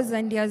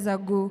 4,000 years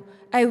ago,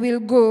 I will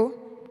go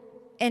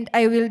and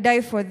I will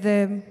die for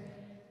them,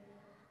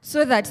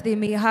 so that they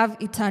may have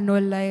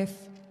eternal life.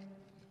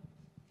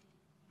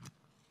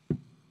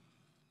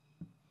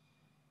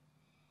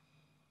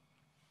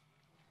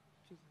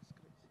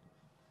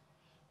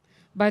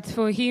 But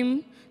for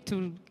him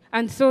to,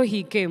 and so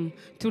he came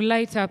to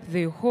light up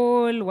the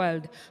whole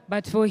world.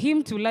 But for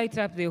him to light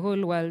up the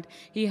whole world,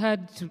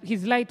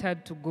 his light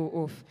had to go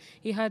off.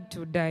 He had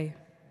to die.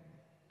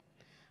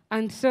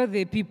 And so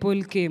the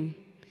people came.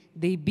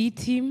 They beat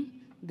him,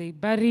 they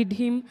buried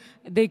him,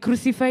 they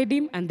crucified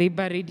him, and they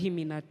buried him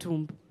in a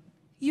tomb.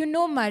 You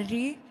know,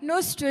 Marie,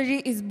 no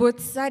story is both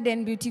sad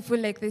and beautiful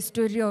like the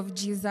story of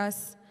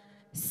Jesus.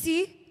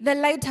 See, the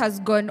light has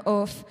gone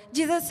off.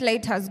 Jesus'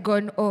 light has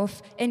gone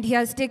off, and he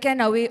has taken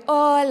away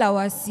all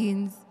our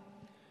sins.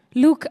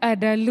 Look,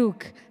 Ada,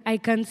 look. I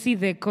can see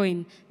the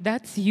coin.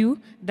 That's you,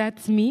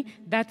 that's me,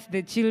 that's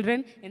the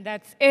children, and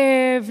that's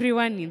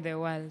everyone in the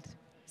world.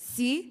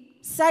 See,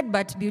 sad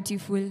but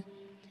beautiful.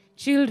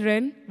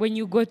 Children, when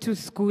you go to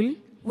school,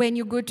 when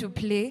you go to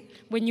play,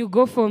 when you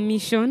go for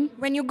mission,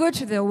 when you go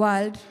to the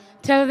world,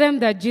 tell them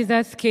that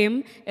Jesus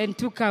came and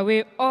took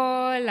away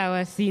all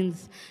our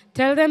sins.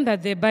 Tell them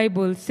that the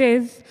Bible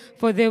says,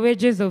 for the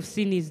wages of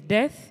sin is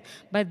death,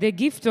 but the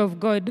gift of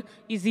God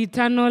is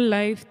eternal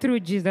life through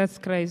Jesus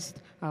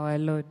Christ, our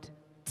Lord.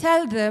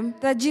 Tell them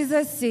that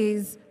Jesus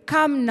says,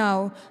 come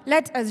now,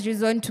 let us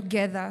reason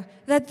together,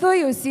 that though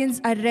your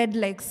sins are red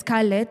like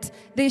scarlet,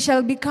 they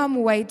shall become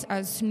white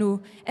as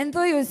snow. And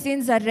though your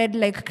sins are red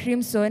like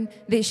crimson,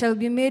 they shall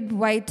be made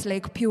white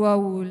like pure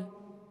wool.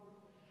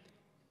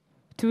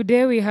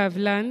 Today we have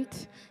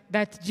learned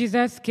that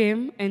Jesus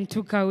came and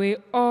took away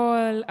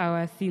all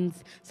our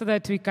sins so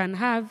that we can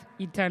have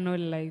eternal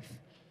life.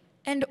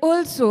 And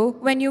also,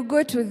 when you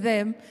go to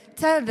them,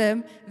 tell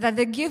them that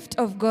the gift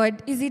of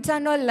God is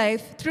eternal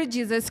life through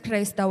Jesus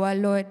Christ our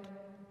Lord.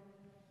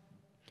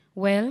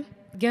 Well,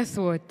 guess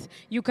what?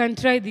 You can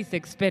try this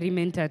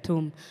experiment at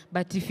home,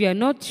 but if you are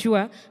not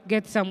sure,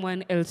 get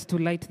someone else to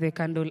light the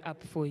candle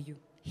up for you.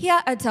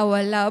 Here at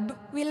our lab,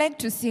 we like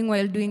to sing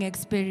while doing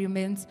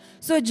experiments,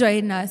 so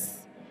join us.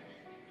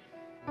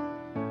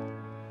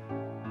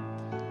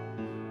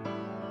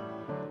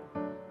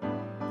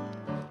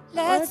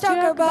 Let's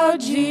talk about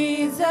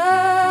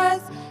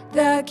Jesus,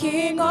 the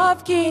King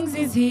of Kings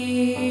is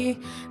He,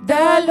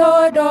 the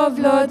Lord of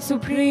Lords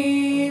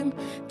supreme,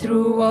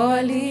 through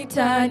all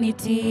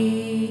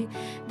eternity.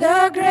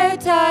 The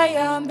great I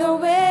am, the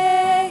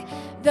way,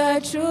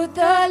 the truth,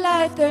 the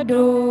life, the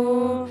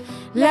door.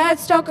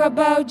 Let's talk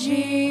about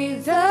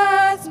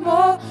Jesus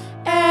more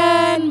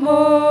and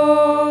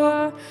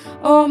more.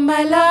 Oh,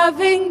 my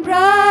loving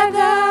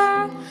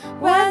brother,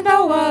 when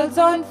the world's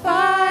on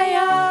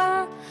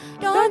fire,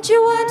 don't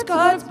you want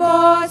God's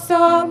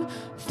bosom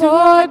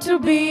for to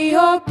be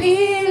your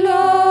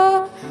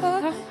pillow?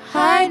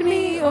 Hide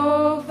me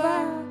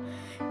over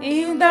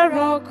in the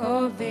rock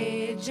of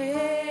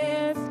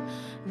ages,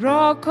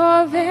 rock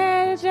of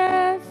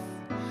ages,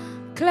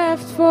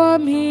 cleft for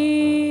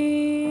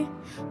me.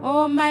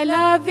 Oh, my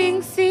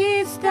loving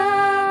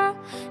sister,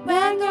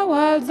 when the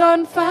world's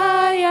on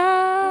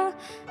fire,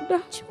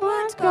 don't you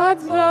want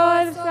God's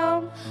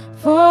bosom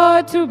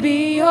for to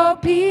be your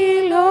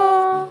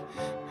pillow?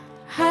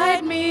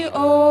 Hide me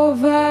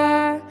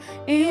over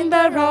in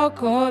the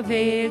rock of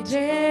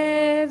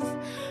ages,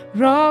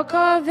 rock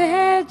of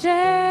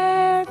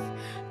ages,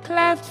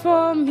 cleft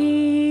for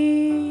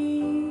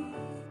me.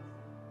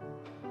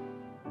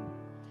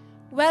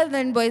 Well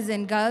then, boys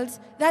and girls,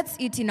 that's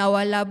it in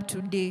our lab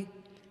today.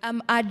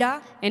 I'm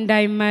Ada. And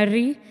I'm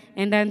Marie.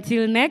 And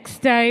until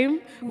next time,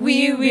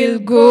 we will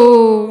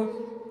go.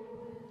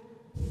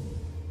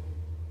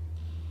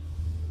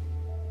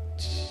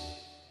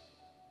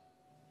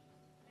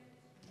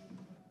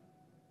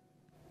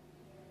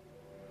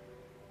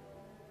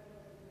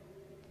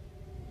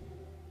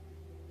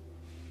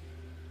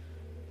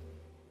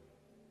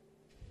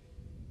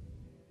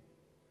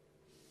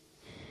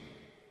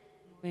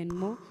 And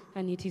more,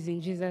 and it is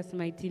in Jesus'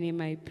 mighty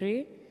name I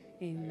pray.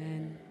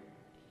 Amen.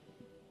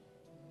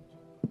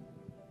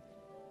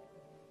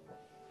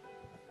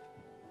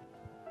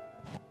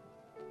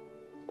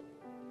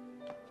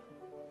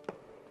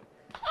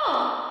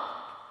 Oh,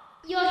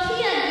 you're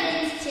here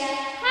again, teacher.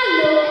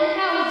 Hello, and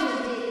how was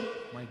your day?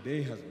 My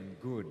day has been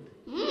good.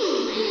 Mine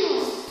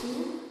was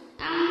too.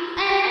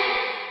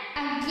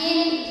 I read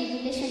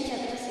again Revelation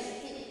chapter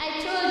 16. I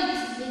told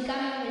you to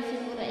become my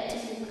favorite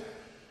book.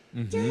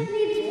 Just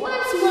need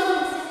one small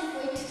percent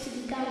for it to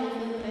become my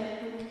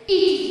favorite book. It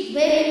is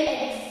very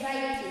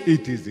exciting.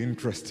 It is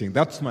interesting.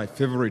 That's my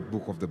favorite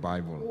book of the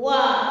Bible.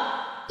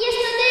 Wow.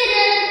 Yesterday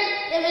read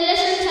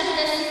Revelation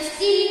chapter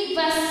 16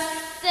 verse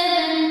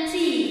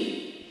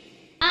 17.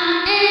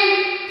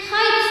 And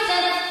how it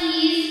starts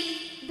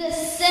is the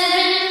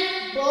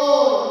seventh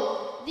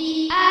bowl,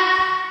 the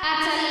earth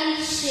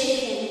utterly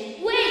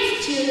shaken.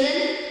 Wait, children,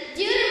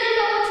 do you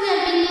remember what we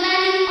have been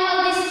learning all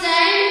this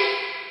time?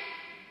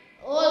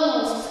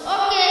 Almost.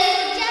 Okay,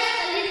 so just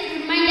a little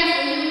reminder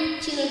for you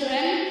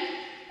children.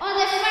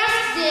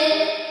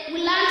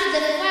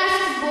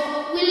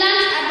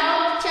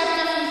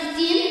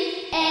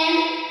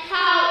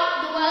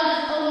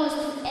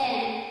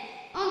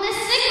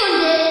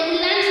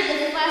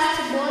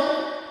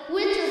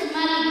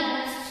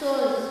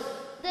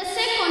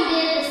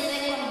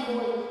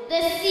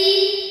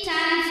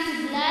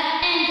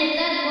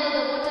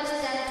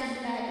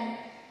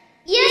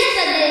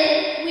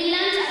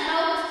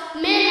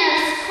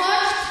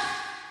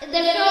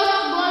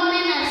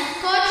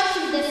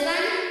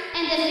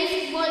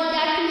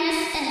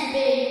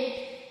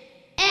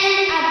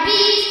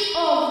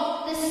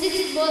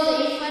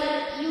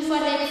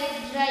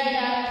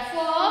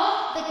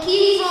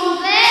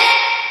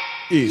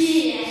 East.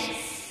 Yes.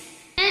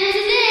 And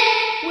today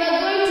we're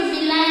going to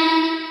be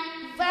learning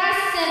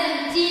verse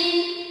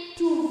 17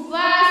 to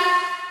verse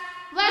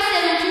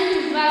 17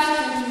 to verse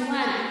 21.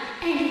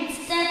 And it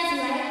starts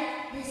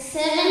like the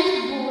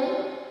seventh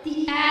bowl, the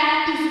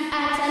earth is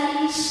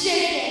utterly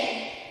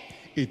shaken.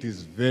 It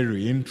is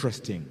very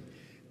interesting.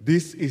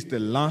 This is the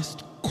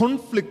last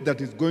conflict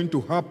that is going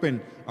to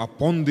happen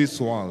upon this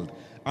world.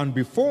 And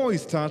before we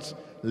start,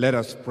 let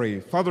us pray.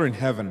 Father in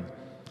heaven,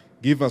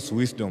 give us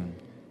wisdom.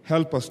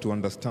 Help us to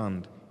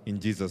understand. In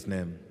Jesus'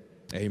 name,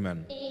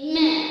 amen.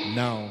 Amen.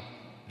 Now,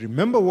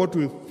 remember what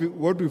we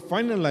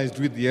finalized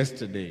with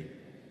yesterday.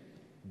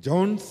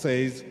 John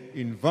says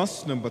in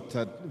verse number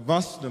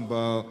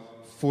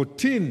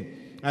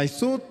 14, I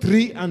saw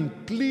 3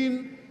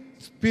 unclean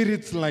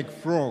spirits like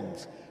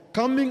frogs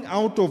coming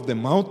out of the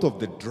mouth of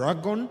the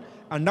dragon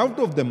and out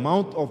of the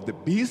mouth of the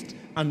beast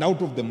and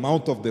out of the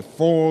mouth of the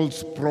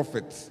false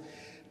prophets.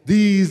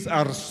 These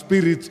are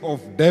spirits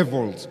of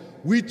devils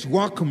which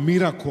work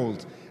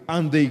miracles,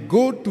 and they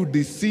go to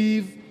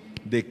deceive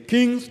the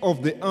kings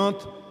of the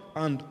earth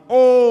and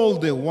all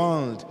the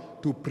world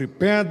to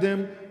prepare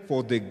them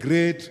for the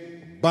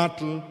great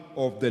battle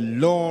of the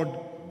Lord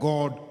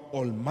God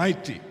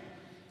Almighty.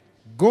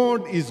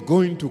 God is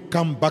going to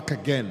come back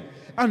again.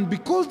 And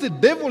because the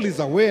devil is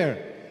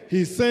aware,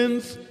 he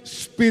sends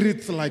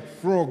spirits like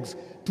frogs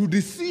to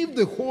deceive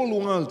the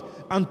whole world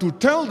and to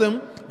tell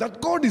them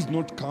that God is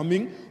not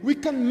coming. We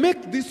can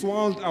make this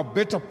world a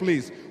better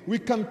place. We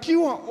can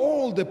cure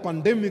all the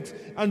pandemics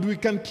and we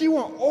can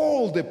cure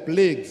all the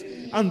plagues,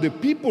 and the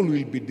people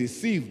will be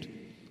deceived.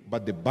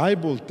 But the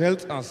Bible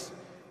tells us,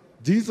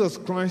 Jesus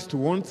Christ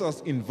warns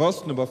us in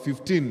verse number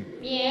 15,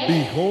 Yes.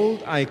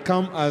 Behold, I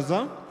come as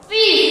a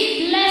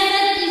thief.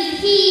 Blessed is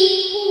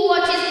he who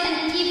watches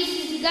and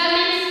keeps his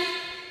garments,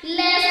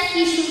 lest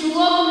he should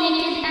walk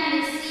naked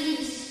and see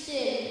his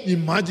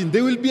shame. Imagine,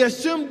 they will be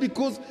ashamed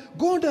because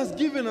God has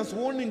given us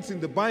warnings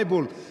in the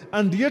Bible,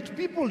 and yet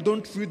people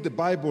don't read the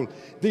Bible.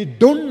 They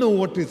don't know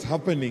what is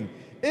happening.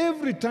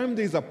 Every time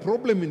there is a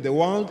problem in the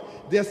world,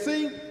 they are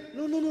saying,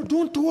 no,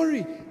 don't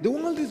worry. The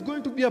world is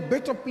going to be a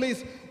better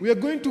place. We are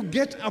going to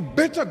get a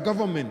better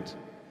government.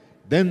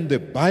 Then the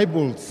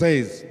Bible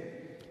says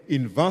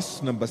in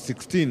verse number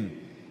 16,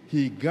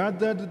 he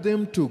gathered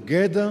them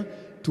together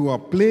to a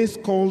place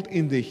called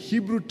in the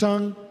Hebrew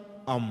tongue,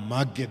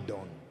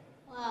 Armageddon.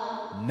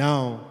 Wow.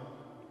 Now,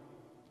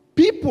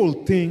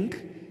 people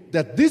think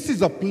that this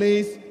is a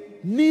place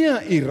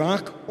near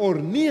Iraq or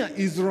near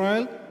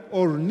Israel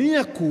or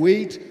near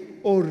Kuwait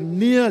or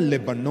near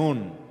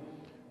Lebanon.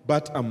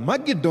 But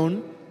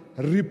Armageddon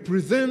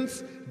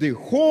represents the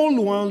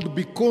whole world,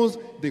 because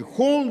the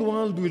whole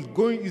world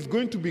is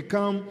going to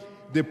become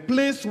the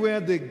place where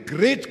the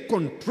great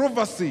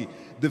controversy,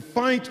 the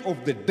fight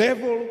of the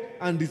devil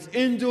and his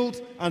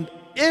angels and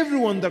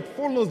everyone that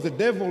follows the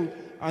devil,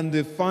 and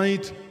the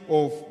fight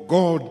of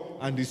God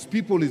and his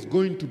people is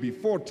going to be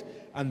fought.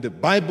 And the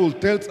Bible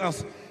tells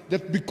us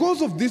that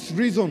because of this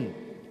reason,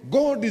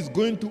 God is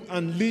going to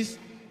unleash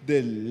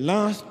the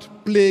last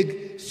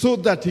plague so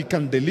that he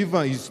can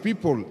deliver his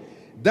people.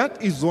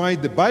 That is why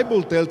the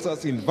Bible tells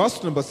us in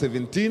verse number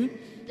 17,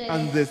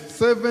 and the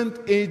seventh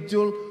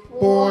angel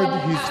poured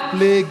his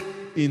plague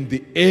in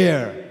the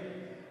air.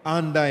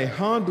 And I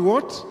heard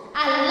what?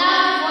 A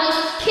loud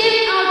voice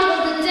came out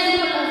of the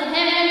temple of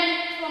heaven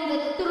from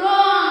the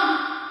throne,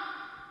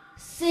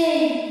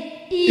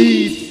 saying,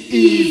 It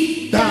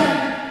is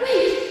done.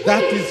 Wait,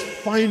 that is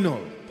final.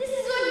 This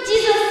is what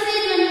Jesus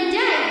said when he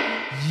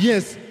died.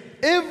 Yes,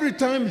 every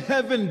time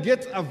heaven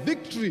gets a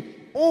victory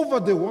over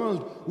the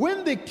world,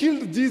 when they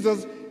killed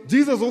Jesus,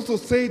 Jesus also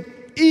said,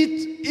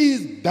 it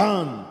is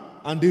done.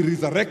 And he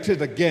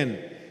resurrected again.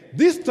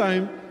 This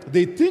time,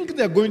 they think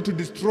they're going to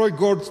destroy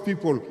God's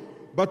people.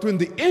 But when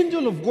the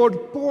angel of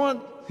God poured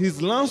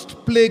his last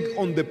plague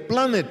on the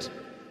planet,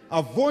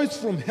 a voice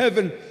from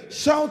heaven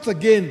shouts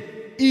again,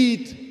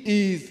 it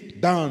is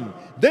done.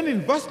 Then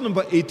in verse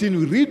number 18,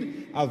 we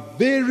read a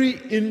very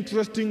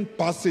interesting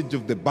passage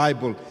of the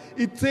Bible.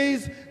 It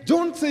says,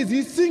 John says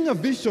he's seeing a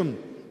vision.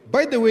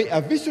 By the way,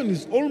 a vision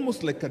is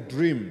almost like a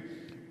dream.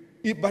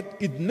 But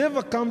it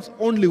never comes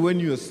only when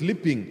you're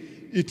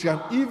sleeping. It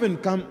can even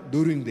come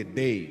during the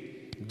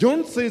day.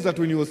 John says that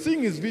when he was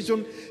seeing his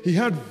vision, he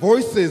had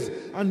voices,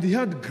 and he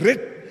had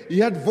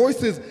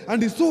voices,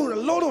 and he saw a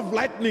lot of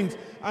lightnings,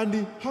 and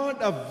he heard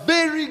a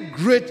very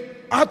great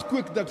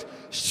earthquake that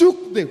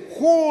shook the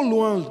whole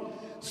world.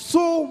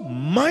 So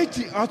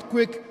mighty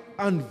earthquake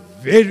and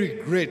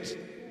very great.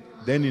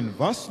 Then in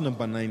verse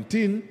number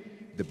 19,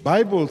 the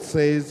Bible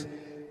says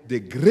the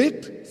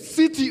great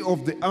city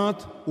of the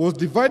earth was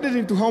divided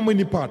into how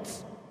many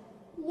parts?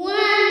 1,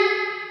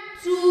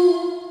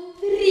 2,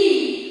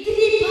 3.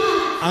 3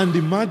 parts. And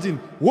imagine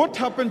what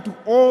happened to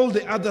all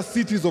the other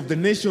cities of the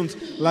nations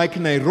like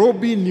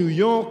Nairobi, New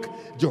York,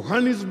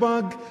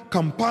 Johannesburg,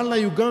 Kampala,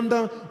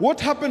 Uganda. What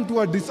happened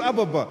to Addis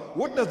Ababa?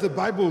 What does the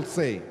Bible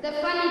say? The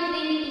funny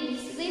thing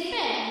is, they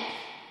fell.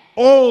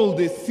 All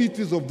the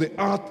cities of the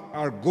earth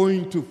are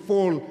going to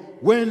fall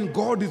when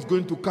God is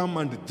going to come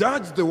and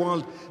judge the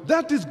world.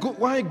 That is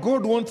why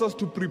God wants us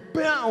to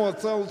prepare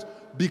ourselves,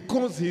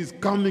 because he is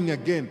coming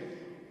again.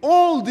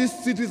 All these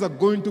cities are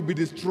going to be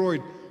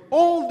destroyed.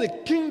 All the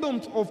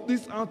kingdoms of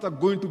this earth are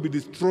going to be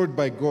destroyed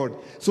by God.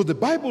 So the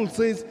Bible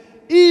says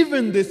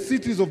even the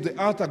cities of the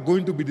earth are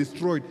going to be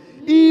destroyed.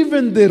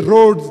 Even the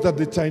roads that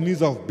the Chinese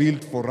have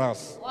built for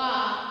us.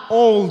 Wow.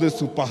 All the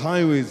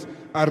superhighways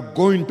are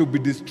going to be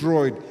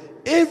destroyed.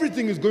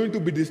 Everything is going to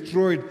be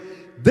destroyed.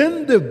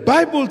 Then the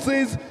Bible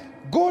says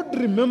God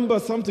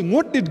remembers something.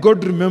 What did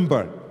God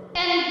remember?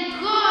 And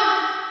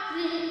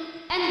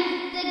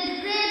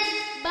the great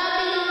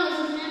Babylon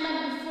was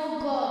remembered before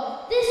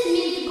God. This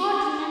means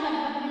God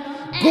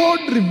remembered Babylon. God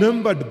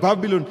remembered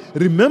Babylon.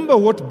 Remember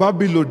what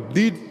Babylon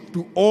did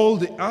to all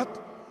the earth?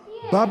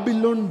 Yeah.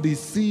 Babylon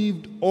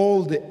deceived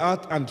all the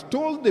earth and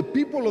told the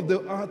people of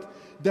the earth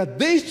that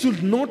they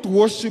should not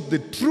worship the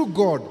true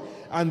God.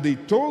 And they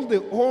told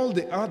all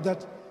the earth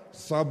that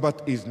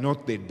Sabbath is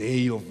not the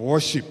day of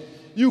worship.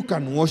 You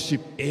can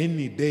worship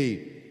any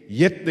day.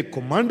 Yet the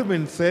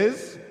commandment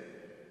says,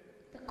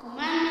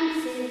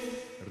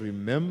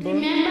 remember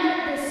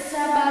the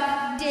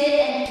Sabbath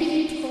day and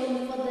keep it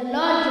holy, for the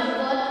Lord your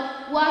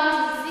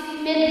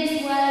God made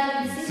this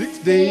world in 6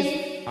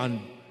 days and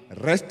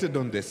rested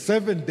on the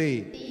seventh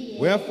day. Yes.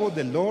 Wherefore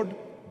the Lord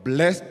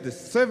blessed the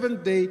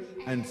seventh day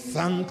and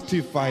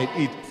sanctified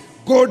it.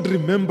 God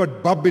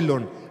remembered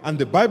Babylon. And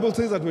the Bible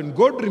says that when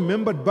God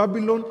remembered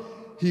Babylon,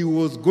 he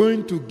was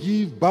going to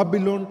give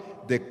Babylon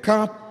the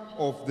cup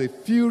of the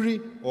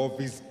fury of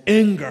his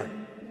anger.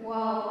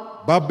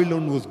 Wow.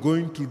 Babylon was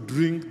going to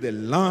drink the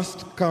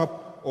last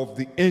cup of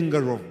the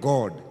anger of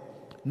God.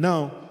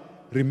 Now,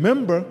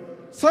 remember,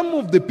 some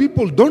of the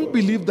people don't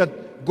believe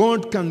that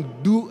God can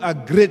do a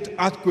great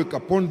earthquake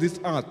upon this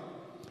earth.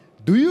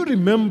 Do you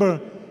remember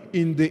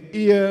in the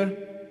year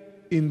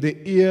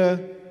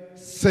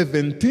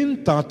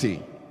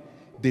 1730,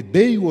 the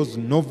day was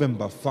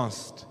November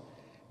 1st.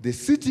 The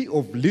city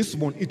of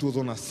Lisbon, it was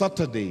on a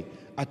Saturday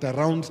at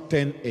around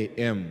 10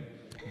 a.m.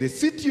 The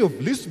city of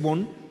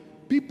Lisbon,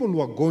 people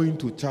were going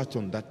to church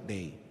on that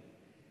day.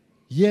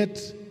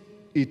 Yet,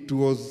 it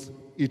was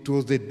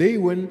the day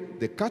when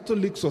the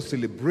Catholics were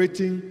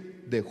celebrating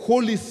the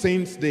Holy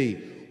Saints'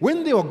 Day.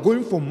 When they were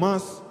going for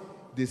Mass,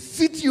 the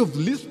city of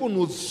Lisbon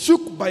was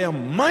shook by a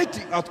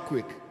mighty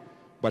earthquake.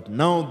 But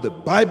now the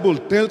Bible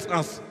tells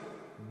us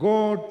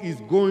God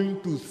is going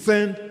to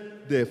send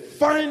the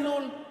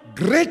final,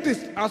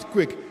 greatest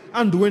earthquake.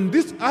 And when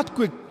this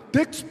earthquake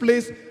takes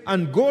place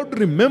and God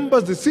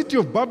remembers the city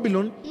of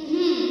Babylon,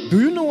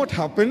 do you know what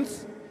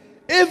happens?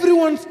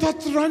 Everyone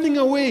starts running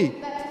away.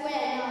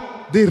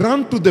 They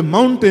run to the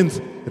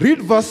mountains.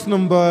 Read verse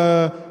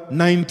number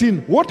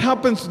 19. What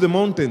happens to the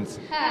mountains?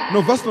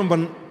 No, verse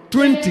number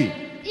 20.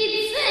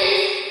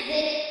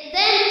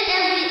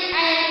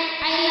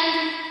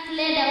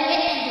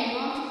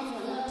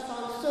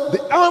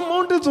 Our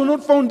mountains were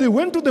not found. They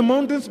went to the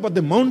mountains, but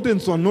the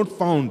mountains were not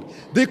found.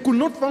 They could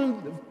not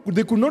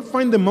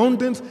find the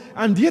mountains,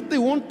 and yet they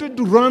wanted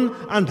to run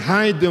and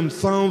hide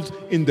themselves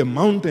in the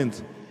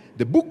mountains.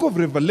 The book of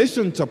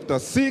Revelation chapter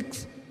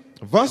 6,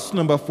 verse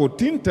number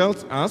 14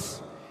 tells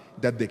us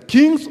that the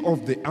kings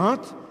of the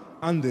earth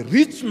and the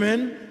rich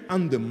men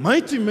and the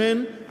mighty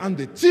men and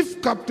the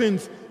chief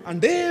captains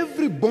and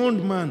every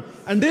bondman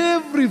and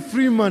every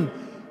freeman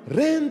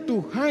ran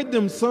to hide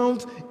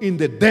themselves in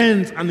the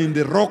dens and in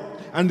the rock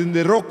and in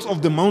the rocks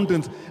of the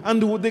mountains.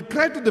 And they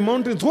cried to the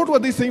mountains. What were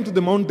they saying to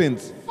the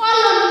mountains? Fall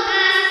on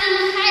us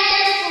and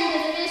hide us from the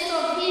face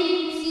of him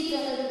who sits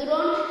on the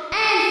throne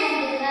and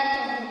from the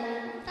wrath of the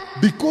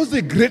Lamb. Because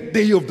the great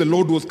day of the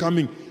Lord was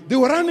coming. They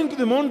were running to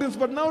the mountains,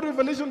 but now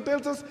Revelation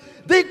tells us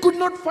they could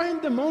not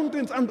find the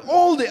mountains, and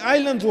all the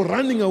islands were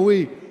running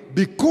away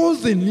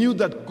because they knew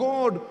that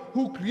God,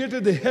 who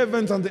created the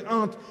heavens and the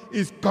earth,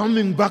 is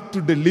coming back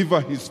to deliver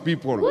his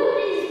people.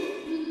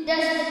 What does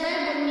the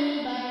Bible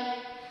mean by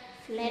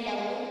fled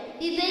away?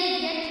 Did they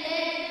get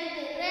led?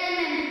 They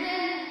ran and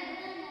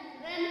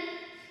ran.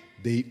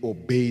 They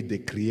obeyed the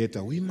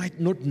Creator. We might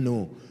not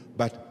know,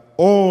 but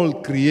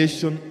all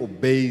creation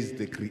obeys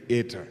the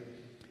Creator.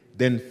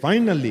 Then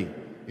finally,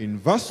 in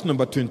verse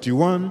number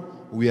 21,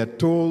 we are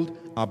told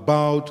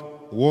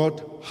about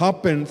what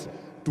happens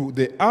to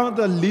the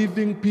other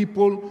living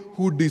people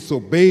who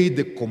disobeyed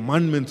the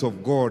commandments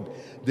of God.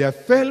 There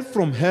fell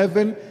from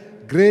heaven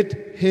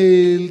great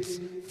hails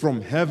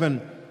from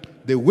heaven.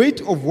 The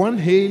weight of one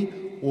hail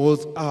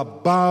was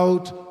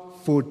about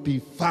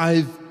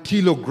 45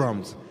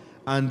 kilograms,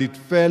 and it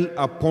fell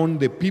upon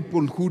the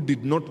people who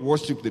did not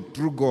worship the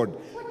true God.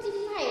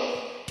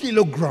 45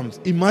 kilograms.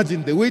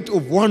 Imagine the weight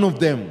of one of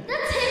them.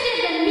 That's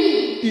heavier than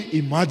me.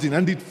 Imagine.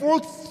 And it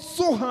falls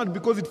so hard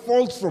because it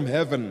falls from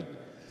heaven.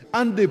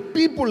 And the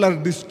people are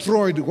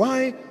destroyed.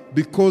 Why?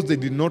 Because they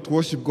did not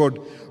worship God.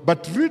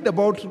 But read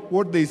about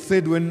what they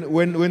said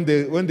when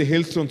the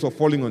hailstones were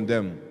falling on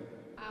them.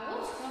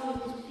 What's wrong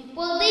with these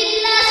people?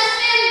 They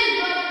blaspheme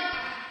God.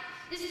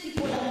 These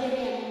people are very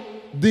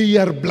annoying. They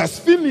are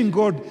blaspheming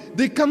God.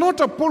 They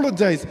cannot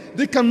apologize.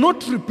 They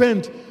cannot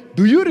repent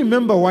Do you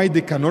remember why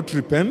they cannot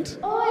repent?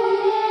 Oh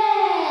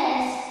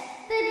yes!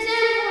 The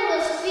temple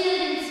was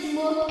filled in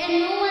smoke and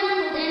no one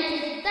could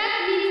enter. That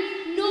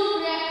means no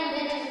prayer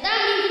could enter. That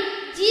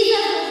means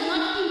Jesus was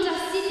not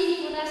interceding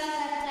for us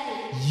that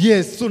time.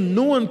 Yes, so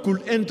no one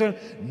could enter.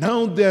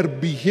 Now they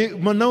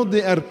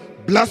are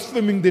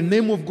blaspheming the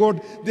name of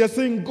God. They are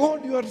saying,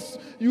 God,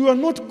 you are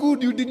not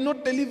good. You did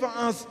not deliver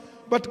us.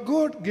 But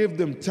God gave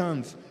them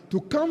chance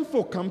to come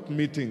for camp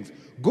meetings.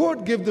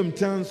 God gave them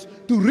chance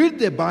to read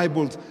their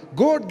Bibles.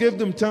 God gave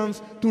them chance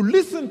to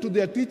listen to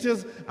their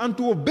teachers and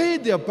to obey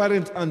their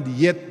parents, and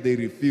yet they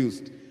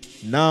refused.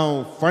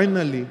 Now,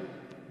 finally,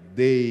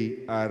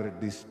 they are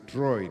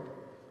destroyed.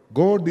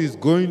 God is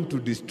going to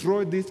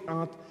destroy this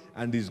earth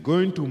and is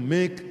going to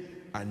make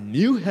a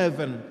new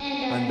heaven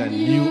and a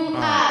new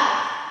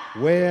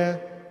earth where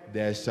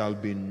there shall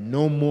be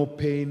no more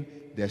pain,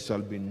 there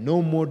shall be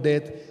no more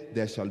death,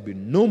 there shall be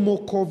no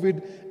more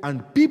COVID,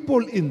 and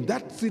people in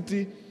that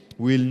city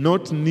will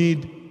not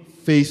need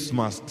face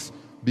masks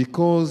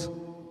because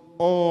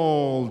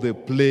all the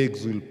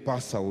plagues will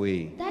pass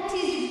away. That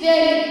is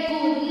very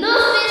good. No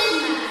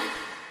face mask.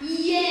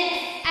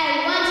 Yes,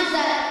 I want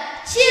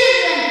that.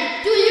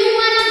 Children, do you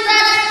want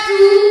that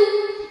too?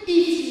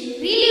 If you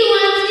really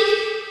want it,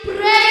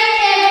 pray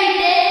every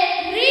day,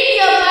 read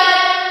your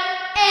Bible,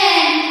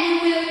 and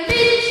we will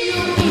meet you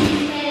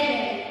in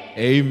heaven.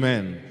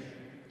 Amen.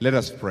 Let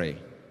us pray.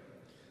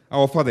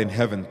 Our Father in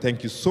heaven,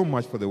 thank you so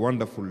much for the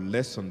wonderful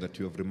lesson that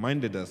you have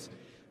reminded us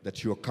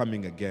that you are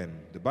coming again.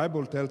 The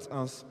Bible tells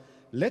us,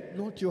 let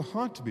not your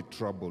heart be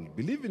troubled.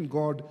 Believe in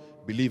God,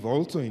 believe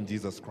also in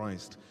Jesus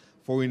Christ.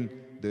 For in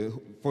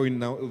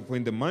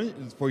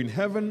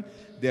heaven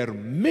there are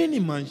many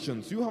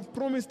mansions. You have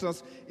promised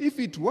us. If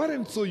it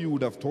weren't so, you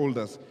would have told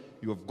us.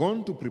 You have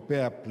gone to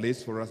prepare a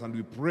place for us, and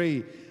we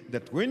pray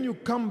that when you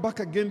come back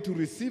again to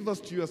receive us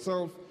to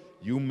yourself,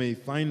 you may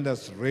find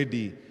us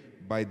ready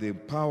by the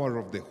power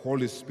of the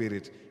Holy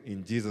Spirit.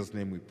 In Jesus'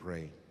 name we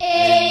pray.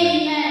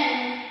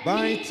 Amen.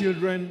 Bye,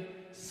 children.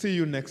 See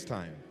you next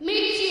time.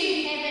 Meet you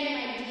in heaven,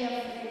 my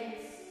dear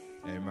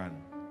friends.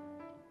 Amen.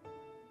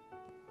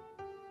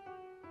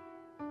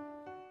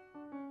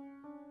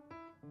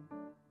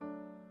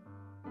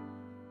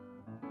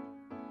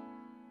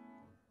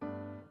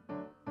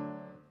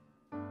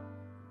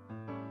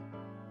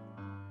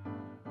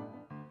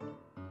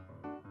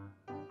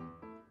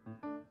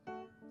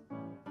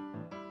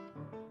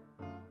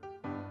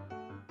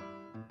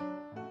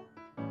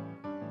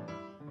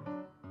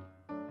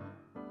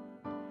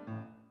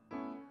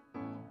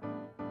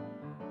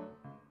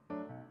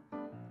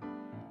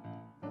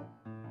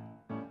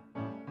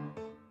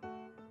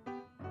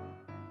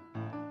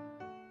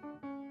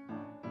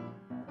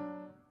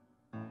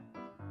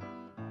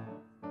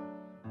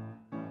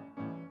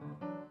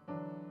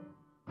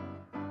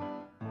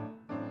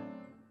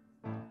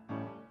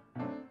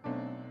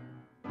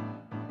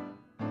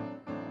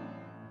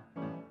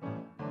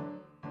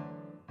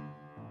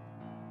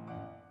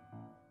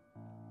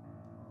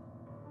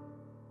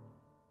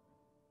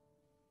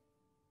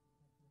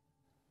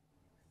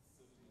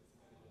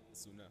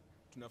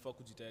 Tunafaa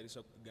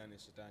kujitayarisha kupigana na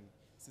shetani.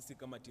 Sisi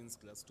kama teens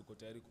class tuko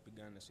tayari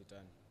kupigana na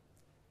shetani.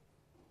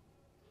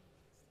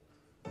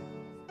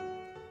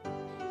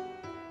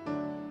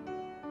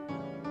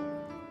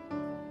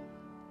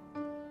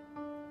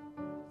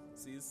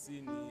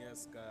 Sisi ni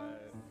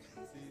askari.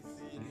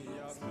 Sisi ni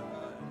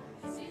askari.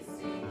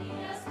 Sisi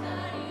ni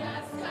askari,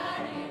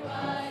 askari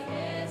wa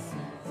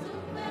Yesu.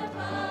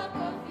 Tumevaa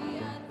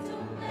kofia,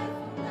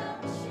 tumefunga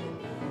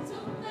mshipi,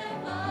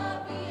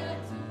 tumevaa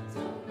viatu,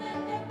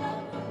 tumebeba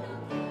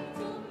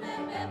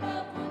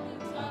bunduki,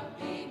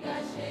 twapiga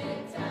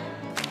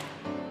shetani.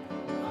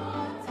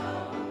 Moto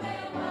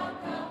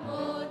umewaka,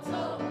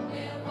 moto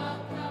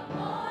umewaka,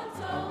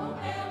 moto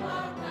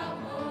umewaka,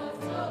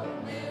 moto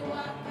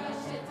umewaka.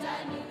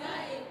 Shetani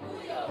naye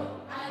huyo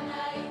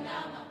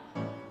anainama.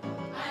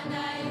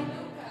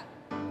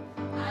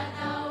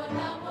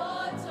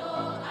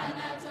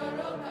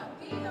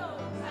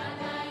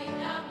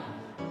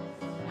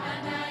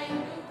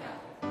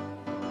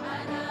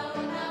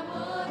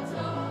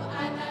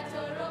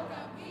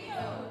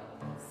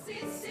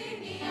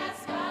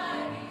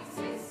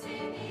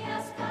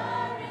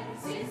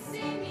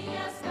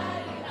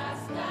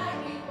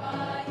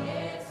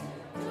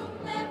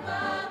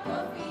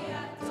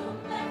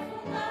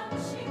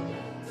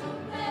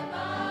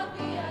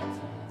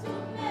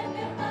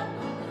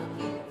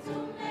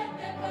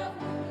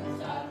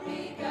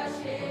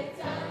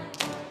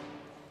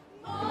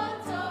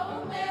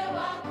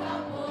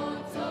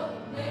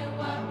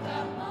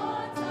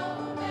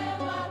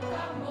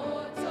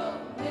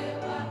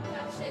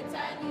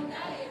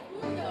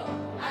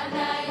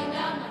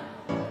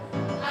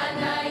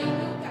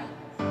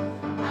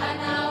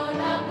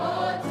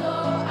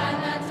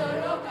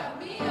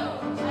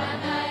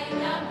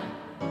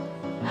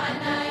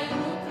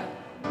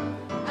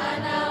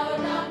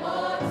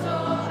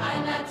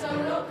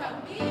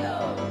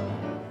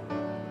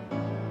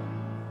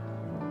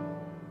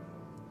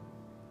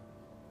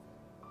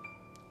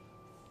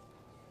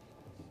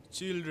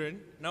 Children,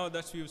 now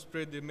that we've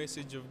spread the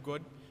message of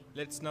God,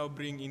 let's now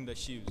bring in the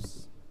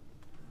sheaves.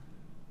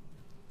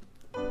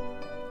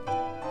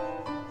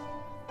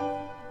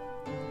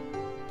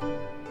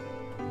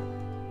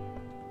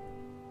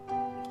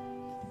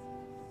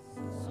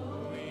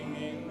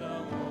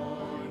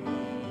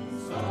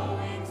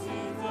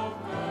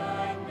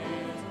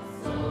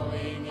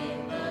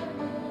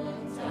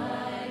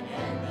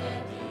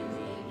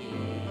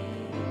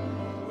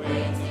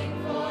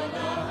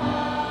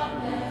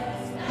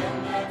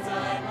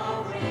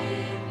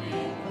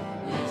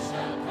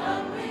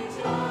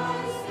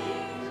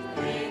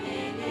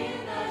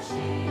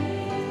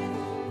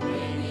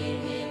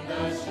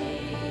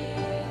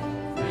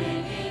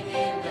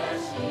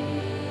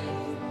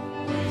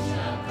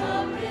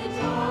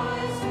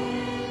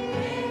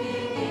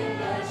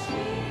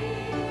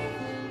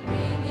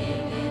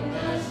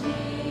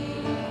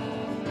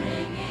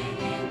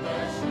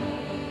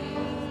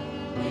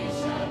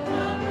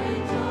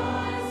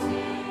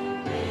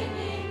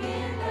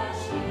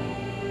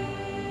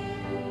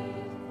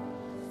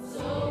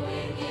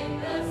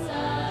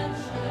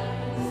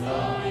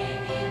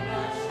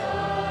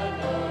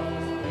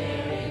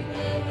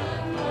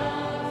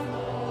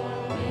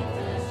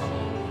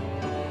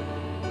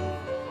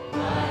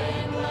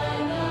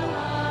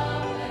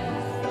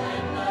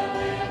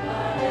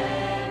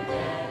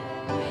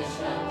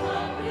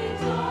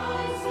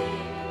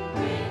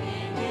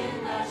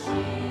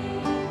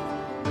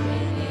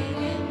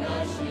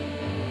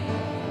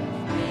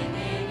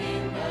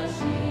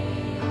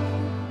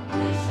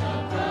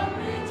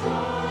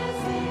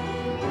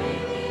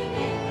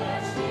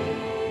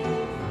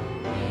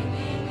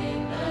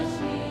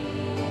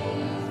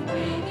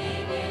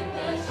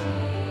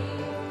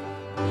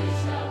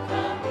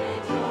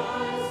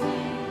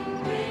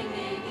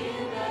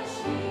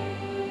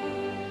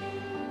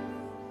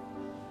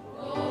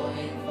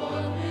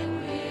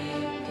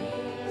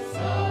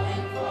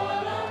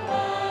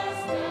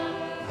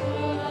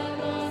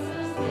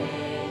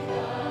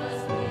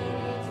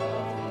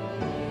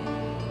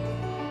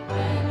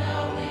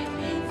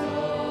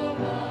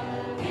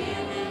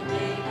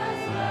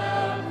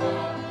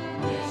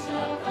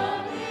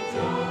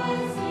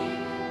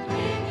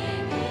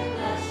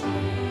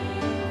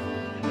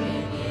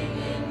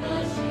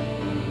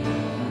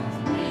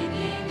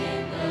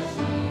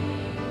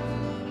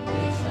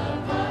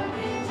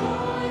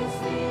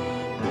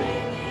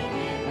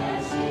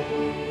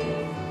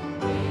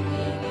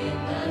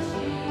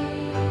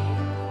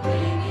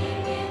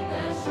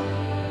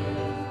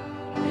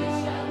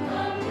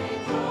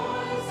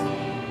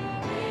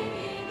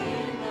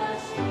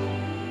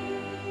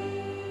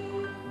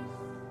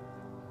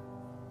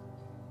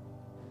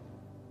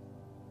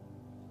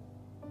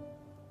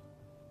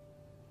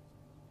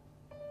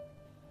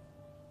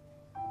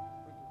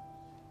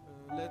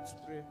 Let's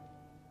pray.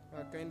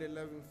 Our kind and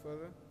loving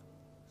Father,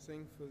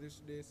 thank for this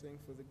day,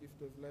 thank for the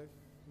gift of life.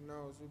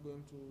 Now, as we're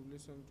going to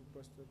listen to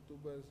Pastor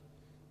Tuba's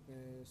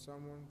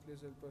sermon,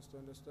 please help us to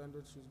understand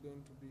what she's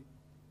going to be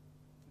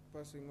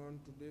passing on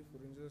today. For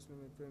in Jesus' name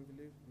I pray and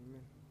believe.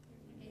 Amen.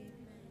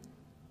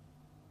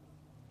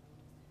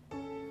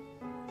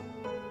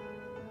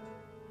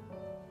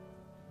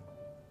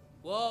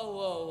 Wow,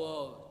 wow,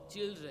 wow.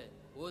 Children,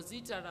 was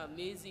it an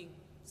amazing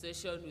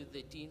session with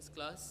the teens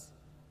class?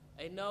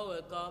 I now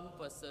welcome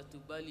Pastor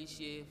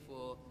Tubalishe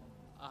for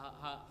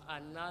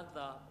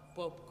another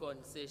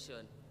popcorn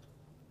session.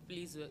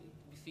 Please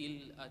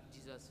feel at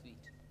Jesus' feet.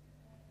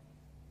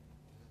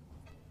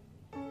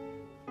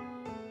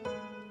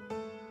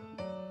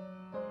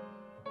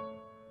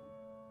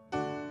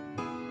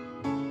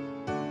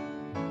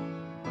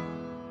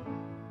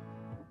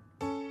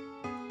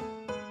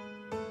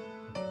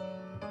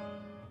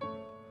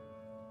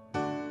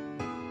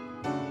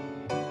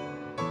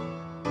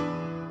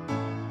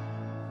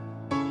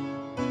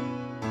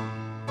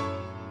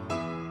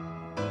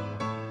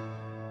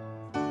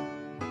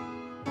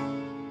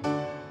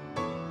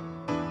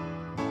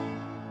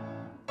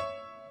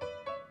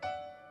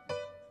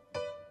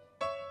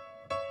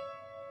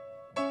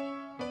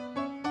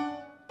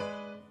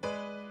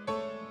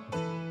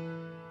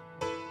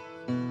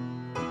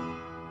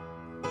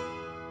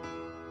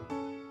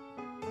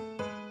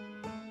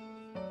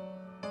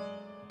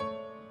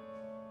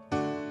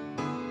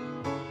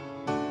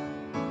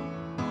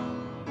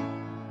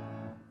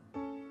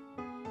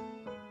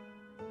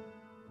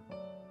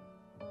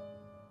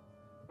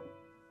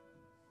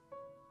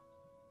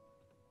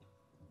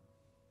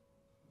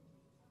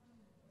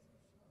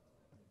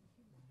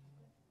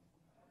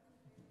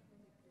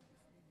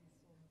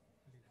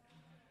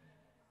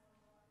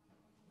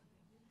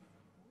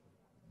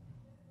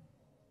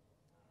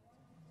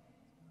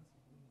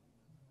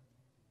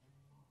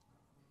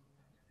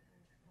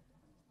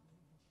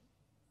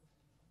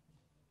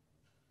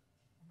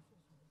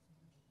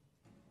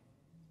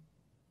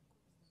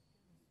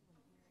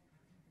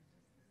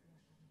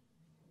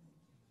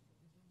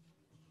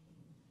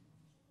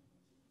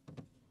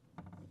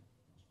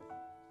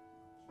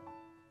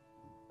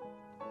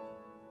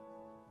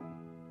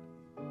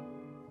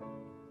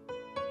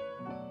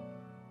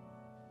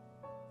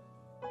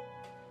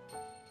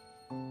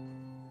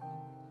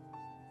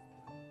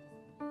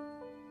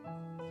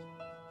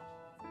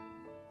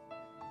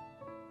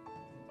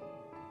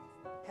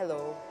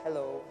 hello,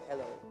 hello,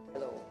 hello,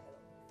 hello.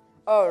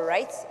 All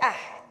right.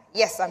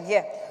 Yes, I'm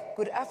here.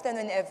 Good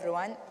afternoon,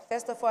 everyone.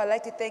 First of all, I'd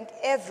like to thank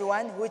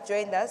everyone who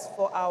joined us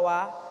for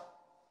our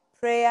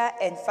prayer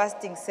and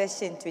fasting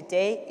session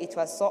today. It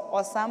was so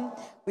awesome.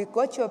 We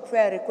got your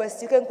prayer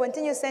requests. You can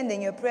continue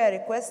sending your prayer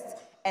requests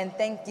and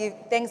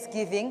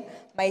thanksgiving.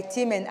 My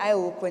team and I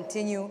will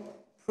continue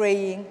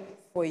praying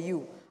for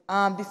you.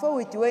 Before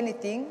we do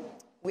anything,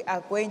 we are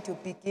going to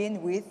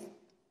begin with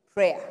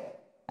prayer.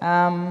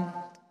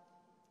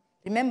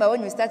 Remember,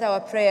 when we start our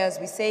prayers,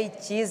 we say,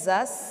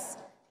 Jesus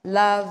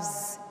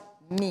loves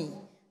me.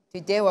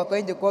 Today we're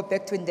going to go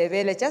back to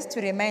Ndebele just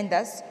to remind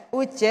us,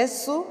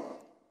 uJesu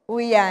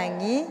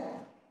uyangi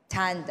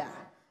tanda.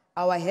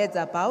 Our heads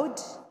are bowed,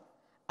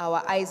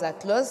 our eyes are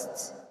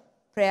closed.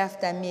 Pray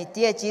after me.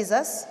 Dear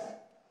Jesus,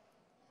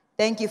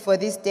 thank you for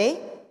this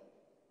day.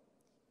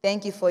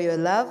 Thank you for your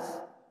love.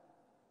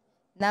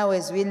 Now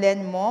as we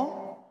learn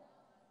more,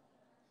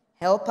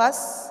 help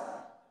us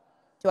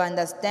to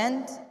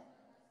understand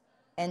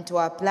and to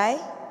apply.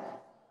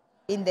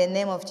 In the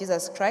name of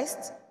Jesus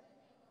Christ,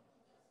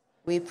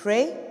 we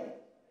pray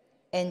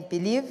and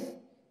believe.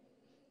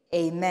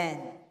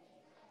 Amen.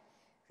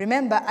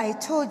 Remember, I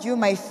told you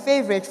my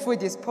favorite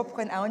food is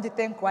popcorn. I want to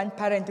thank one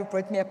parent who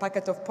brought me a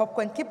packet of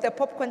popcorn. Keep the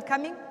popcorn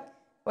coming.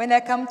 When I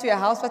come to your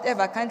house,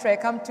 whatever country I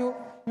come to,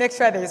 make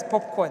sure there is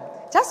popcorn.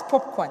 Just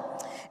popcorn.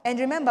 And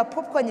remember,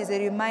 popcorn is a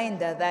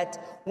reminder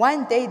that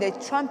one day the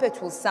trumpet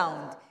will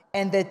sound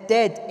and the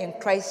dead in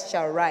Christ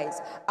shall rise.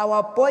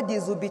 Our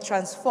bodies will be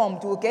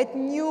transformed. We'll get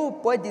new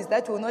bodies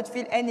that will not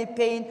feel any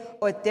pain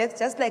or death,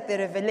 just like the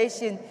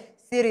Revelation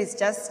series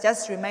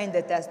just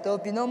reminded us. There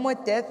will be no more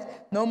death,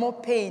 no more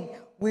pain.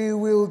 We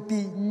will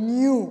be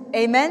new.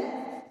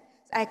 Amen?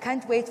 I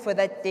can't wait for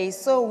that day.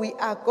 So we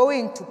are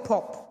going to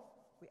pop.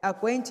 We are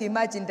going to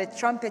imagine the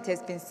trumpet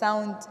has been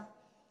sound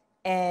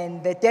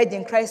and the dead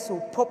in Christ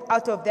will pop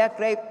out of their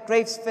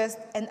graves first,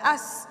 and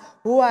us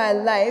who are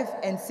alive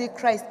and see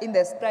Christ in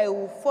the sky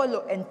will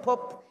follow and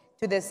pop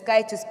to the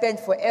sky to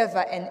spend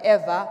forever and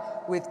ever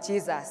with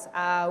Jesus.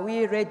 Are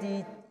we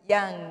ready,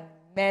 young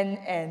men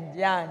and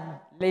young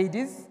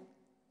ladies,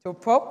 to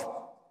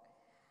pop?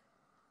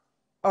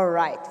 All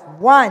right.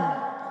 1,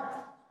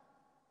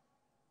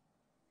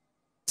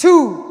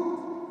 2,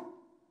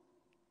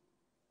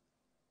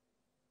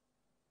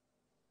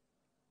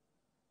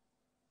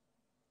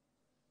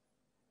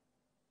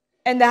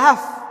 and a half,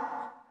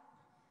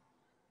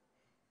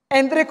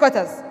 and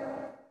 3/4,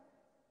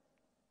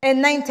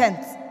 and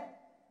 9/10.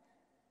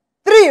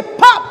 3,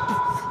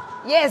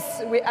 pop!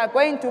 Yes, we are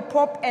going to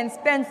pop and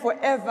spend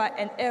forever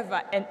and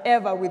ever and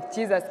ever with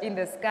Jesus in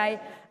the sky.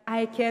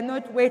 I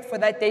cannot wait for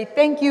that day.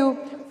 Thank you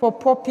for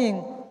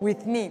popping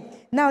with me.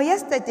 Now,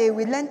 yesterday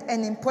we learned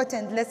an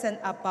important lesson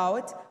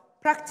about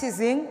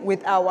practicing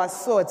with our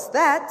swords.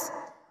 That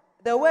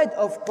the word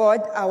of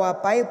God, our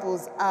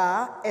Bibles,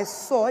 are a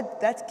sword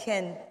that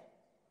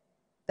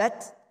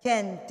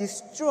can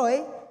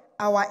destroy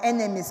our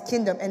enemy's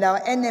kingdom. And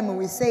our enemy,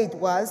 we said,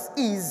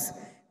 is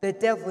the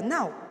devil.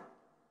 Now,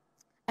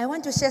 I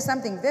want to share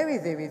something very,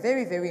 very,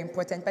 very, very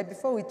important. But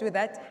before we do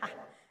that,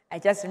 I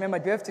just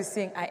remembered we have to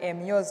sing I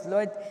Am Yours,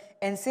 Lord.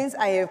 And since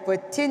I have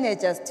got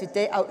teenagers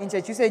today, I'll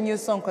introduce a new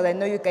song because I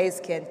know you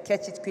guys can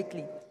catch it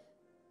quickly.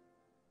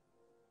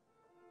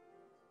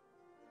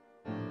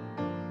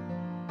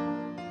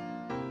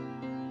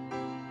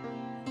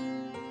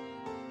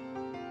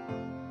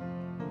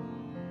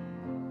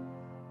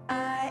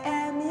 I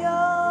am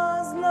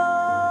yours,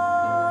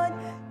 Lord,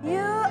 you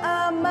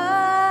are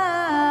mine.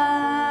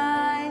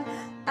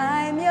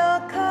 I'm your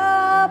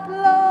cup,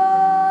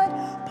 Lord,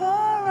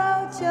 pour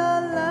out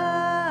your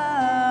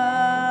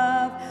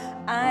love.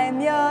 I'm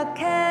your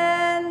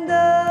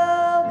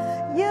candle,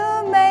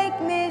 you make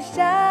me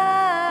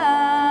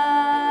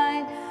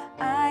shine.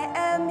 I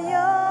am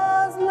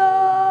yours,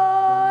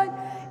 Lord,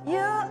 you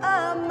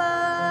are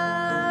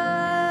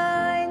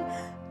mine.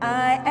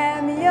 I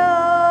am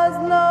yours,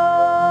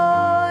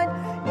 Lord,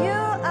 you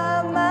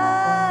are mine.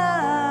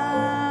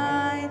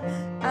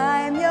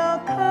 I'm your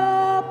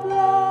cup,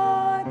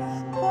 Lord,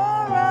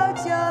 pour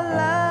out your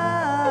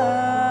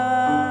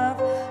love.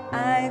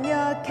 I'm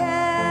your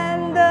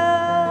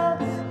candle,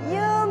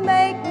 you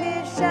make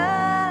me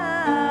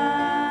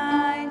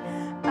shine.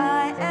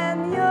 I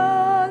am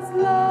yours,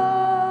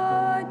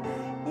 Lord,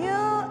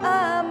 you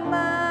are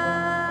mine.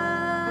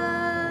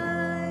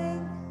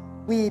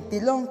 We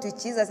belong to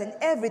Jesus, and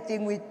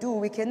everything we do,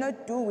 we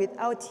cannot do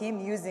without him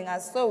using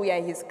us. So we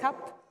are his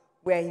cup,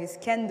 we are his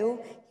candle,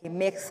 he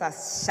makes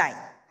us shine.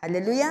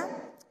 Hallelujah.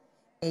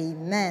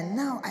 Amen.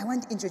 Now I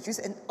want to introduce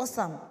an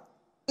awesome,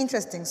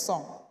 interesting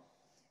song.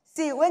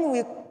 See, when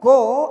we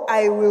go,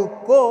 I will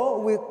go,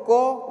 we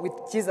go with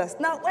Jesus.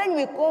 Now, when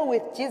we go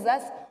with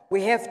Jesus,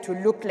 we have to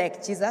look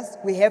like Jesus,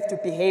 we have to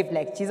behave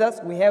like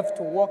Jesus, we have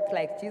to walk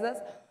like Jesus.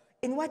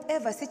 In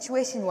whatever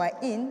situation we're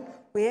in,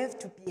 we have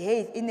to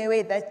behave in a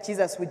way that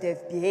Jesus would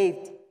have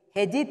behaved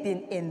had he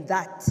been in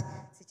that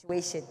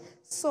situation.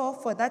 So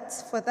for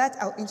that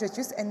I'll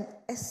introduce a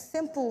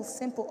simple,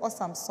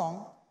 awesome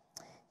song.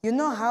 You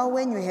know how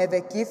when you have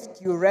a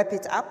gift, you wrap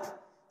it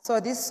up? So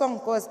this song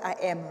goes, I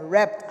am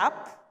wrapped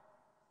up,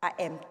 I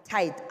am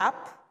tied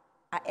up,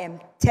 I am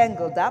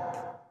tangled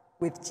up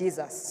with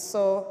Jesus.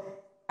 So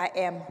I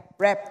am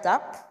wrapped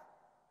up,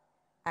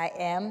 I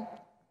am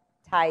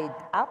tied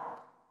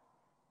up,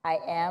 I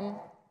am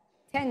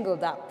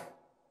tangled up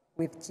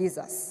with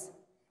Jesus.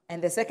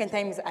 And the second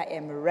time is I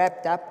am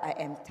wrapped up, I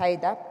am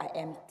tied up, I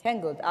am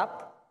tangled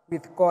up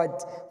with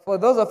God. For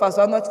those of us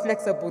who are not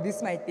flexible,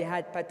 this might be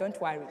hard, but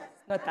don't worry,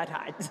 it's not that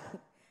hard.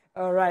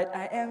 All right,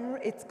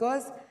 it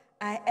goes,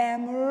 I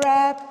am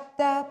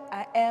wrapped up,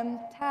 I am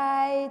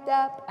tied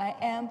up, I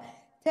am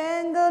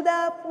tangled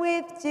up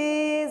with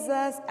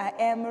Jesus. I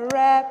am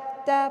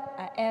wrapped up,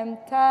 I am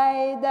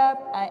tied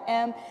up, I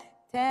am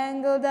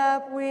tangled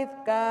up with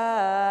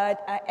God.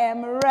 I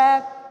am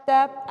wrapped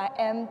up, I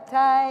am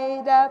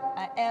tied up,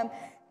 I am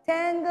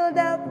tangled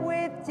up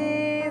with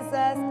Jesus.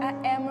 I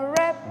am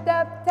wrapped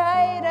up,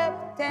 tied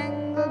up,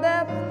 tangled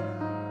up,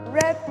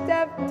 wrapped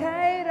up,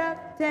 tied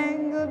up,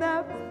 tangled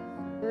up,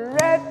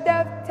 wrapped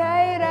up,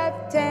 tied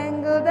up,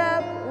 tangled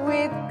up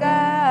with God.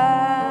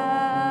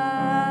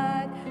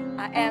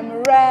 I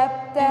am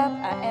wrapped up,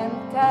 I am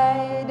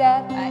tied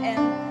up, I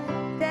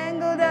am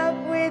tangled up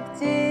with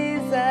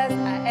Jesus.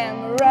 I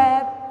am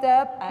wrapped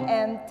up, I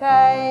am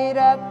tied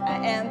up,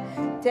 I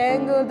am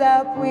tangled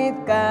up with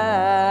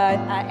God.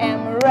 I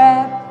am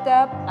wrapped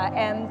up, I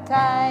am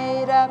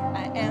tied up,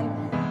 I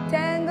am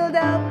tangled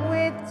up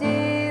with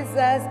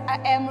Jesus. I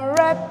am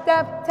wrapped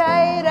up,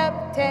 tied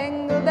up,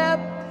 tangled up,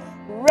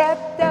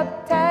 wrapped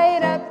up,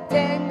 tied up,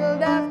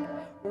 tangled up,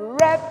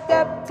 wrapped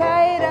up,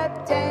 tied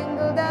up,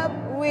 tangled up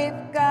with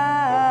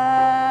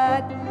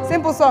God.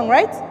 Simple song,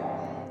 right?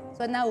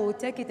 So now we'll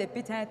take it a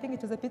bit high. I think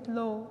it was a bit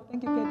low.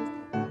 Thank you, Candice.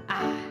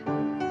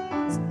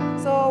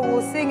 So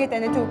we'll sing it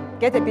and it will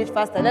get a bit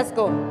faster. Let's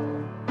go.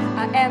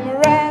 I am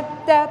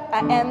wrapped up, I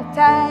am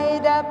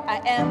tied up,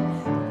 I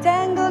am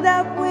tangled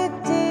up with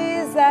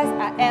Jesus.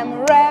 I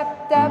am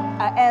wrapped up,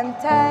 I am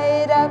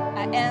tied up,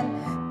 I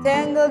am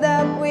tangled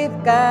up with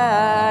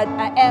God.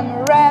 I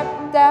am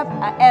wrapped up,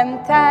 I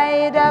am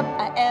tied up,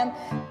 I am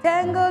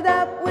tangled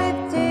up with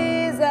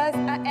Jesus.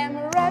 I am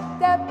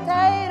wrapped up,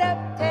 tied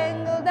up,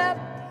 tangled up,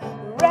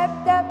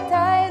 wrapped up,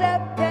 tied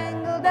up,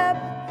 tangled up,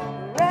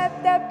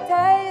 wrapped up,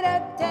 tied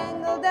up,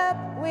 tangled up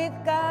with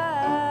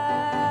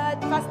God.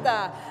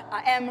 Faster.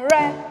 I am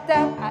wrapped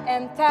up, I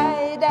am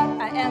tied up,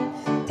 I am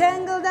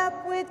tangled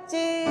up with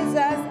Jesus.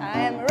 I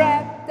am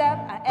wrapped up,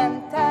 I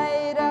am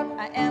tied up,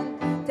 I am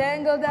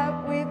tangled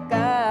up with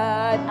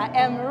God. I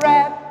am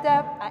wrapped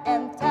up, I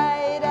am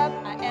tied up,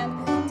 I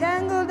am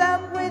tangled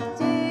up with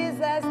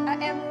Jesus. I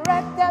am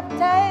wrapped up,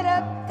 tied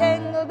up,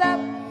 tangled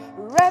up,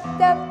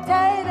 wrapped up,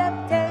 tied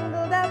up,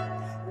 tangled up,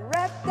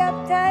 wrapped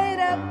up, tied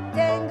up,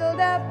 tangled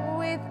up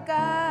with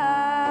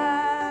God.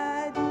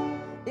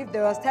 If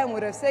there was time, we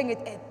would have sang it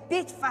a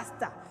bit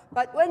faster.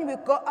 But when we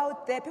go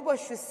out there, people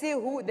should see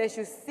who? They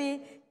should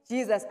see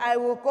Jesus. I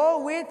will go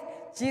with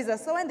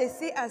Jesus. So when they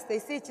see us, they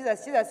see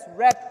Jesus. Jesus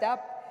wrapped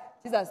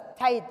up, Jesus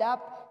tied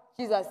up,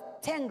 Jesus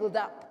tangled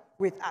up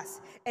with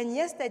us. And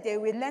yesterday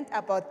we learned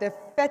about the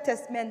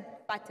fattest man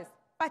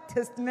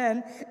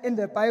in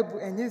the Bible,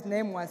 and his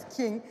name was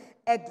King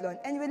Eglon.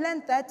 And we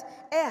learned that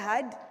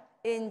Ehud,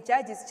 in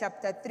Judges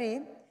chapter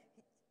 3,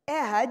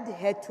 Ehud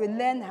had to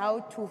learn how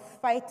to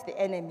fight the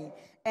enemy.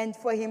 And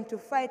for him to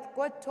fight,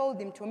 God told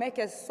him to make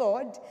a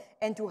sword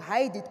and to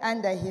hide it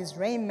under his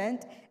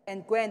raiment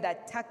and go and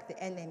attack the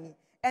enemy.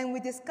 And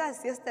we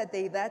discussed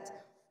yesterday that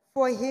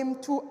for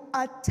him to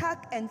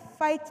attack and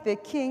fight the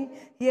king,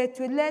 he had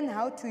to learn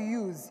how to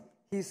use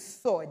his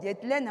sword. He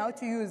had to learn how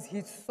to use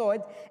his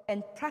sword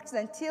and practice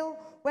until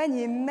when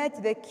he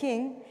met the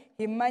king,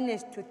 he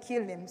managed to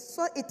kill him.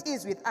 So it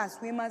is with us.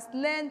 We must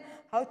learn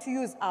how to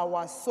use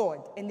our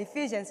sword. In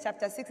Ephesians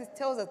chapter 6, it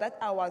tells us that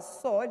our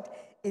sword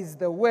is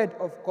the word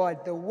of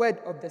God, the word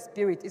of the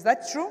Spirit. Is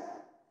that true?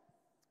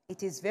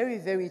 It is very,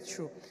 very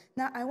true.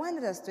 Now, I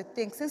wanted us to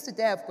think, since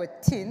today I've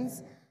got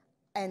teens,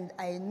 and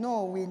I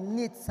know we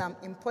need some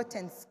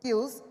important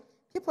skills,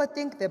 people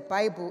think the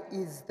Bible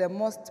is the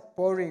most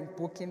boring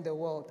book in the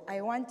world.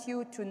 I want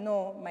you to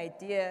know, my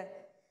dear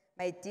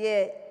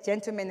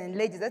gentlemen and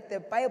ladies, that the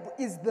Bible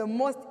is the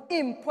most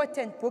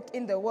important book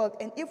in the world.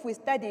 And if we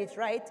study it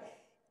right,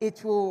 we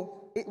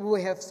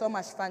will have so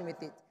much fun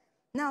with it.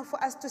 Now,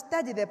 for us to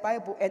study the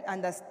Bible and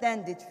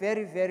understand it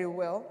very, very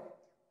well,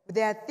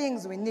 there are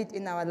things we need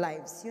in our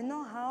lives. You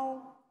know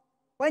how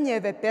when you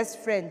have a best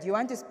friend, you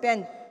want to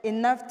spend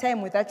enough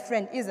time with that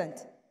friend, isn't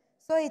it?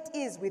 So it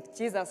is with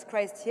Jesus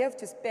Christ. You have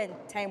to spend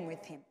time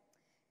with him.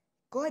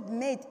 God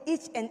made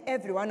each and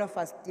every one of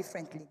us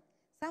differently.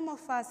 Some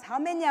of us, how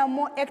many are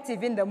more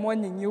active in the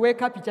morning? You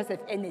wake up, you just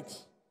have energy.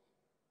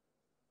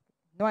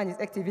 No one is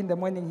active in the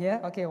morning here?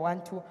 Okay,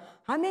 1, 2.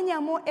 How many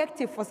are more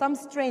active for some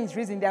strange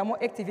reason? They are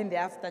more active in the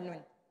afternoon.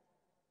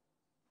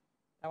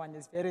 That one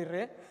is very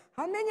rare.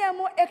 How many are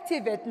more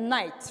active at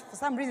night? For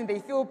some reason, they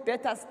feel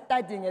better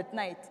studying at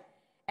night.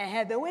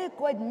 The way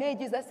God made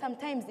you is that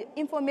sometimes the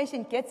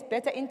information gets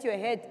better into your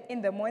head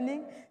in the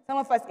morning. Some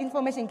of us,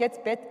 information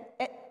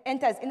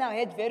enters in our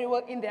head very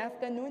well in the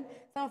afternoon.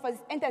 Some of us,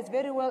 it enters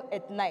very well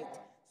at night.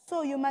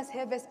 So you must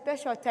have a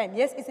special time.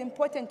 Yes, it's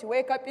important to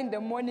wake up in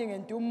the morning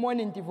and do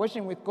morning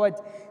devotion with God.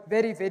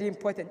 Very, very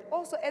important.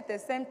 Also, at the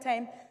same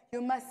time,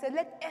 you must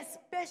select a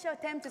special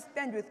time to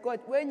spend with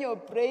God when your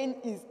brain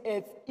is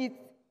at its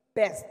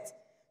best.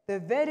 The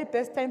very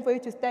best time for you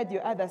to study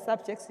your other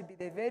subjects will be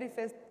the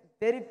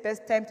very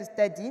best time to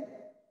study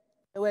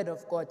the Word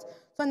of God.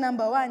 So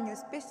number one, you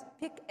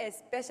pick a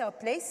special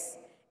place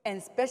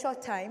and special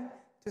time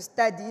to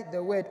study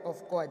the Word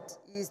of God.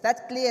 Is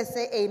that clear?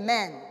 Say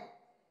amen.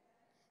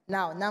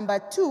 Now, number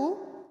two,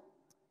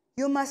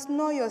 you must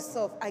know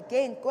yourself.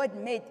 Again, God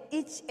made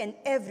each and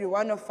every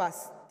one of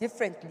us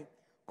differently.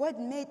 God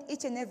made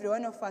each and every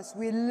one of us,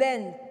 we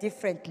learn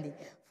differently.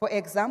 For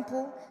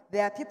example,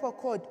 there are people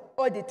called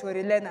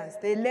auditory learners.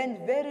 They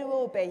learn very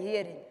well by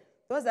hearing.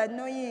 Those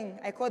annoying,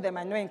 I call them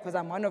annoying because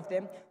I'm one of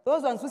them.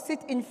 Those ones who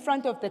sit in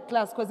front of the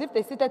class, because if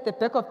they sit at the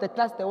back of the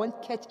class, they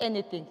won't catch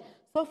anything.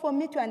 So for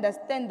me to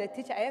understand the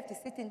teacher, I have to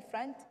sit in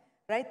front,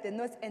 write the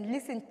notes, and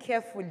listen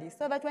carefully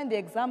so that when the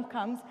exam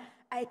comes,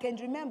 I can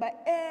remember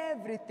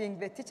everything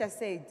the teacher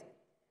said.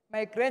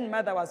 My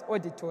grandmother was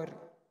auditory.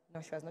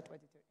 No, she was not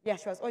auditory. Yeah,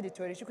 she was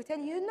auditory. She could tell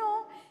you,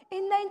 know,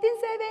 in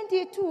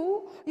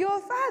 1972, your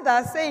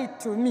father said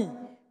to me,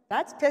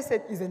 that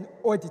person is an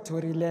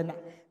auditory learner.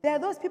 There are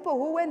those people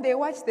who, when they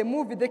watch the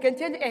movie, they can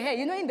tell you, hey,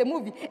 you know, in the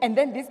movie, and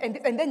then this, and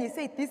this, and then you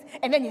say this,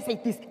 and then you say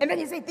this, and then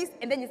you say this,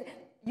 and then you say...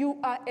 You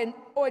are an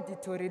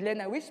auditory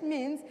learner, which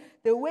means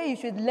the way you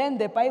should learn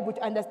the Bible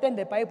to understand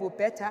the Bible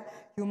better,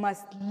 you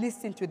must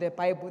listen to the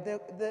Bible.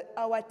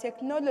 Our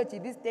technology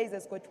these days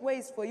has got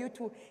ways for you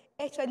to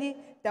actually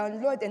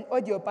download an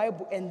audio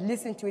Bible and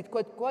listen to it.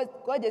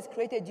 God has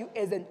created you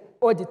as an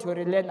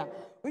auditory learner,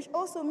 which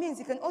also means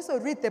you can also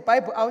read the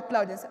Bible out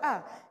loud and say,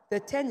 the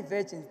 10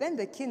 virgins, then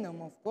the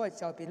kingdom of God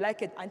shall be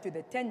likened unto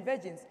the 10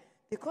 virgins.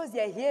 Because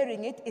you're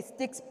hearing it, it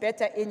sticks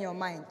better in your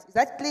mind. Is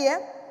that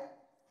clear?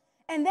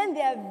 And then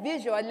there are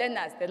visual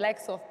learners, the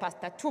likes of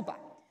Pastor Tuba.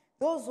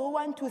 Those who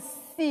want to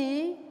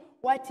see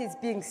what is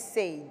being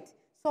said.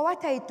 So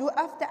what I do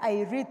after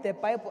I read the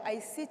Bible, I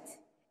sit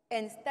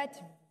and start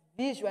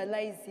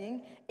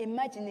visualizing,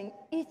 imagining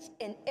each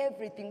and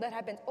everything that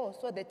happened. Oh,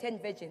 so the 10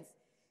 virgins.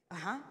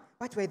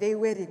 What were they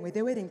wearing? Were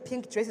they wearing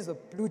pink dresses or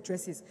blue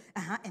dresses?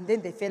 And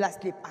then they fell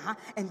asleep.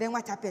 And then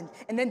what happened?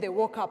 And then they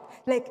woke up.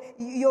 Like,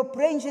 your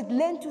brain should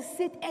learn to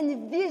sit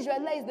and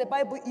visualize the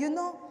Bible. You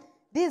know,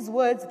 these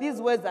words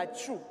are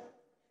true.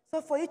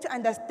 So for you to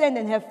understand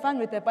and have fun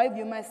with the Bible,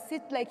 you must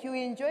sit like you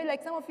enjoy,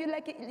 like some of you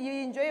like you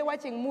enjoy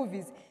watching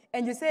movies,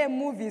 and you say a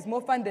movie is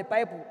more fun than the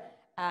Bible.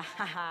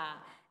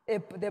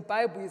 The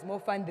Bible is more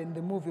fun than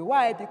the movie.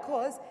 Why?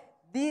 Because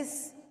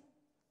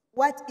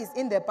what is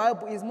in the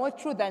Bible is more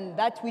true than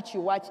that which you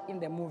watch in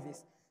the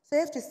movies. So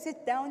you have to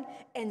sit down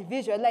and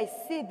visualize,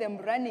 see them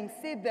running,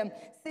 see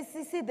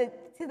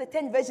the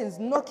 10 virgins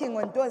knocking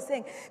on doors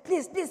saying,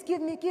 please,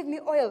 give me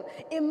oil.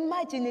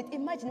 Imagine it.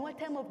 Imagine what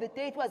time of the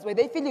day it was. Were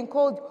they feeling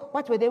cold?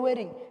 What were they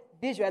wearing?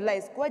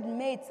 Visualize. God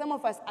made, some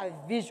of us are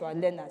visual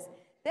learners.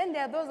 Then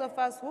there are those of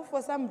us who,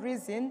 for some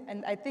reason,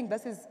 and I think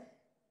this is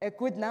a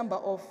good number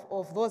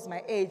of those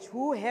my age,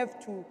 who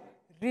have to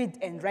read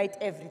and write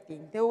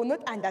everything. They will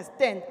not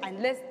understand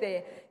unless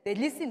they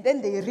listen,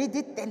 then they read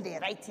it, then they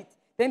write it.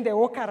 Then they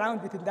walk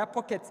around with it in their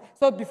pockets.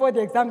 So before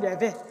the exam, they are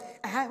there.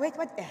 Wait,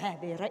 what?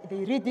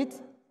 They read it.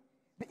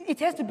 It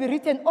has to be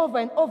written over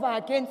and over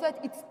again so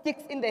that it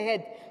sticks in the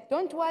head.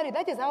 Don't worry,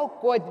 that is how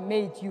God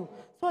made you.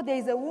 So there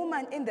is a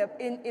woman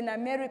in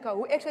America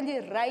who actually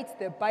writes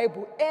the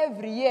Bible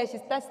every year. She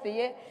starts the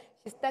year.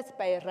 She starts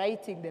by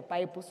writing the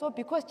Bible. So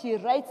because she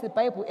writes the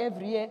Bible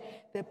every year,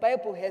 the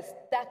Bible has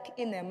stuck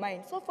in her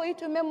mind. So for you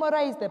to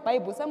memorize the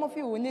Bible, some of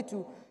you will need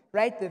to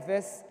write the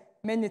verse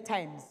many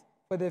times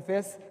for the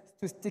verse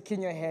to stick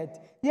in your head.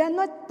 You are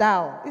not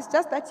dull. It's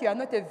just that you are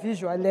not a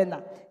visual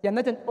learner. You are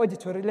not an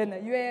auditory learner.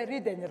 You are a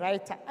reader and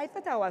writer. I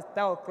thought I was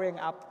dull growing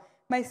up.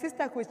 My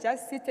sister could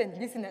just sit and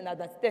listen and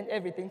understand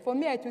everything. For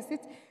me, I had to sit,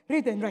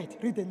 read and write,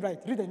 read and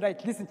write, read and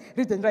write, listen,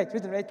 read and write,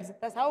 read and write, listen.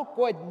 That's how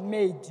God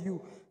made you.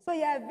 So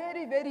you are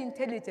very, very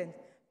intelligent.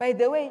 By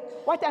the way,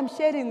 what I'm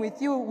sharing with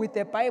you with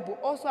the Bible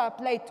also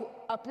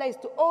applies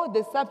to all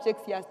the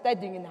subjects you are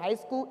studying in high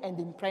school and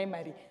in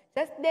primary.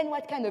 Just then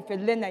what kind of a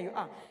learner you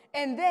are.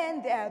 And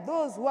then there are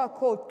those who are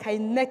called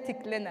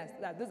kinetic learners.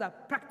 Those are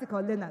practical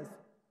learners.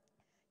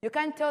 You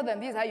can't tell them,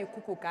 this is how you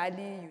cook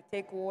ugali, you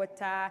take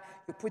water,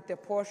 you put the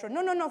portion.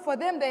 No. For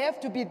them, they have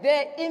to be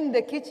there in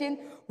the kitchen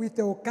with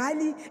the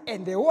ugali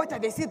and the water.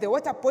 They see the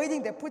water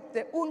boiling, they put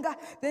the unga.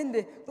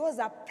 Those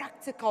are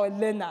practical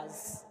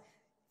learners.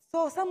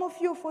 So some of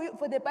you,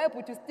 for the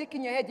Bible to stick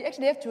in your head, you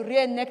actually have to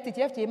reenact it.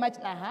 You have to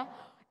imagine,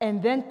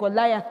 and then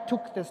Goliath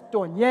took the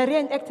stone. You're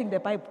reenacting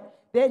the Bible.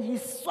 Then he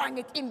swung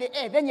it in the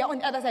air. Then you're on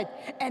the other side.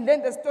 And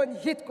then the stone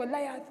hit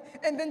Goliath.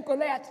 And then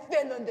Goliath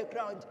fell on the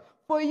ground.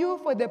 For you,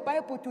 for the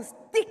Bible to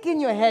stick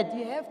in your head,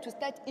 you have to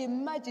start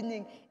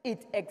imagining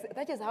it.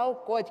 That is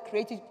how God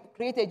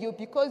created you,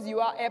 because you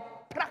are a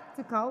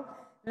practical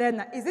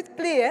learner. Is it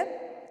clear?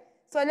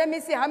 So let me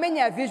see, how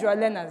many are visual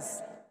learners?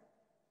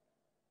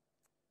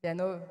 Yeah,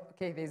 no,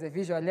 okay, there's a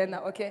visual learner,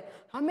 okay.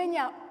 How many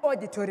are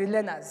auditory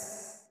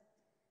learners?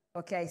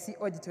 Okay, I see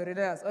auditory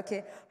learners,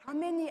 okay. How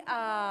many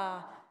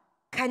are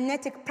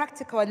kinetic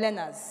practical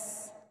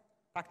learners?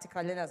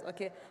 Practical learners,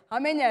 okay. How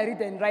many are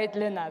read and write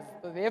learners?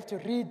 So they have to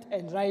read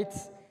and write.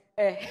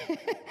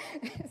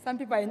 Some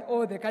people are in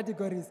all the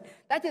categories.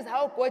 That is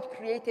how God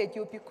created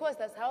you, because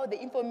that's how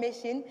the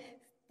information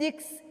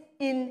sticks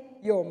in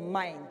your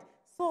mind.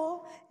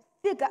 So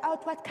figure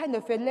out what kind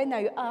of a learner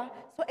you are.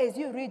 So as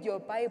you read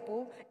your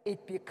Bible,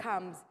 it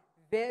becomes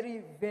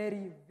very,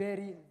 very,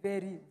 very,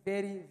 very,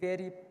 very,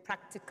 very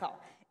practical.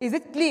 Is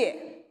it clear?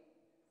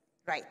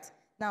 Right.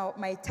 Now,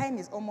 my time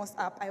is almost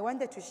up. I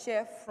wanted to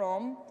share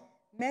from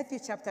Matthew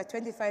chapter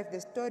 25, the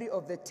story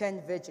of the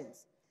 10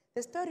 virgins.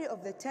 The story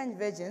of the 10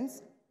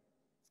 virgins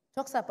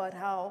talks about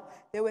how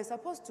they were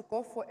supposed to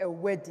go for a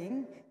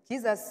wedding.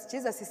 Jesus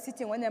is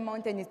sitting on a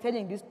mountain, he's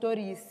telling this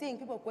story, he's seeing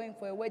people going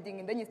for a wedding,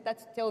 and then he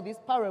starts to tell this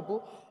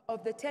parable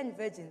of the 10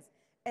 virgins.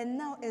 And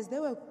now, as they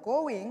were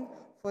going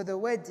for the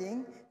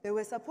wedding, they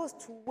were supposed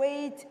to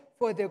wait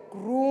for the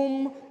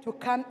groom to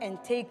come and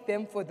take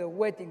them for the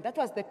wedding. That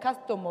was the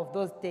custom of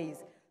those days.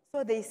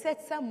 So they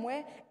sat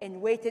somewhere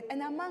and waited.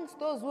 And amongst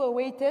those who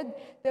waited,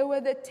 there were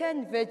the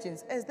 10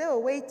 virgins. As they were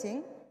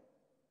waiting,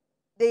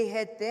 they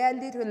had their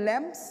little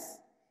lamps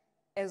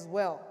as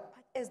well.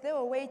 But as they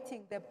were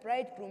waiting, the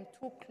bridegroom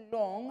took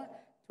long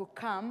to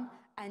come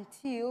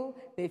until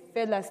they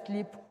fell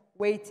asleep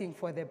waiting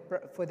for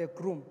the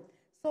groom.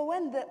 So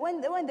when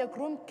the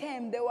groom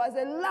came, there was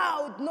a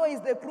loud noise.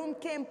 The groom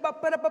came, pa,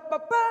 pa, pa, pa,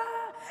 pa,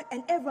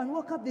 and everyone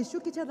woke up. They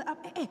shook each other up.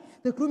 Hey,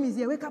 the groom is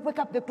here. Wake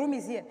up, the groom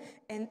is here.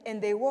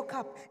 And they woke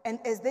up. And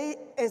as they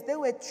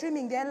were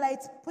trimming their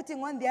lights,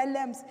 putting on their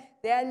lamps,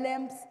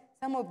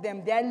 some of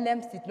them, their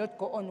lamps did not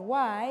go on.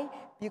 Why?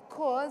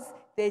 Because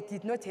they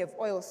did not have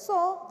oil.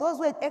 So those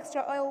who had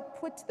extra oil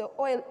put the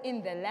oil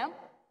in the lamp,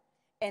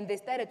 and they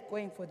started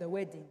going for the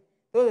wedding.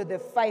 Those were the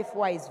 5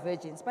 wise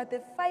virgins. But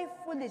the 5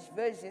 foolish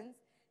virgins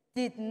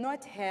did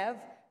not have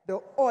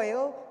the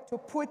oil to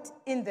put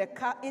in the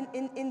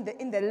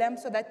lamp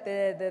so that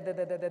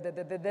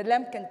the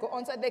lamp can go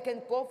on, so they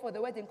can go for the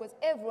wedding, because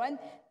everyone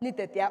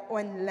needed their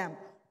own lamp.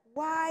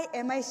 Why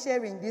am I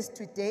sharing this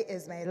today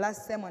as my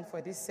last sermon for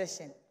this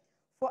session?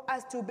 For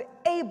us to be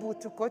able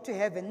to go to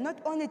heaven, not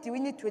only do we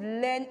need to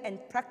learn and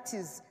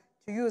practice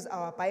to use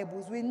our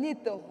Bibles, we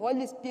need the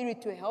Holy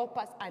Spirit to help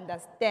us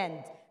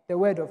understand the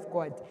Word of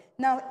God.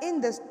 Now, in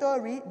the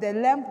story, the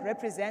lamp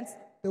represents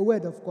the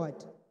Word of God.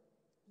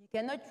 You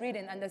cannot read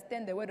and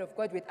understand the Word of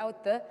God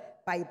without the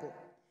Bible.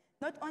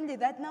 Not only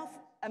that, now,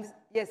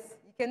 yes,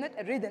 you cannot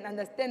read and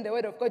understand the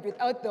Word of God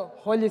without the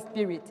Holy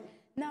Spirit.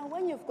 Now,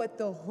 when you've got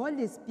the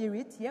Holy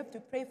Spirit, you have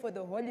to pray for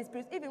the Holy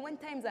Spirit. Even when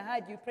times are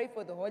hard, you pray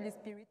for the Holy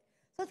Spirit.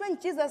 So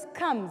when Jesus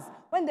comes,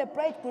 when the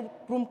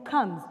bridegroom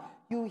comes,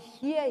 you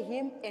hear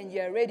him and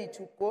you're ready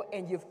to go,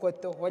 and you've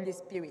got the Holy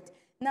Spirit.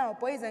 Now,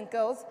 boys and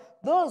girls,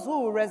 those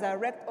who will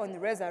resurrect on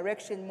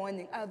resurrection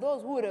morning are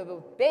those who would have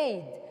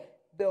obeyed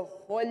the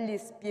Holy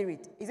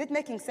Spirit. Is it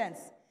making sense?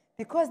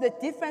 Because the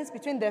difference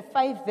between the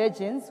 5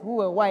 virgins who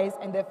were wise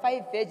and the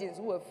 5 virgins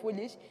who were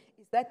foolish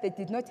is that they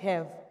did not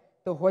have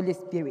the Holy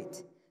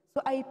Spirit.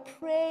 So I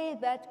pray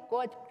that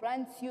God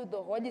grants you the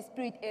Holy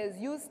Spirit as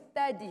you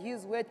study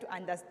his word to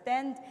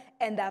understand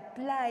and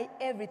apply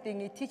everything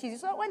he teaches you.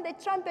 So when the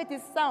trumpet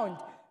is sound,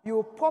 you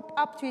will pop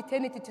up to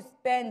eternity to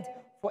spend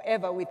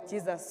forever with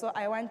Jesus. So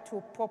I want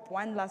to pop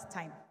one last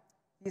time.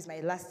 This is my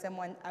last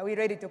sermon. Are we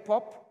ready to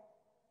pop?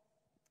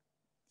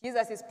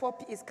 Jesus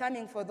is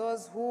coming for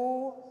those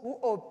who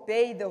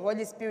obey the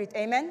Holy Spirit.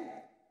 Amen?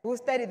 Who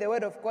study the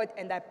word of God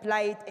and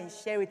apply it and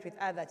share it with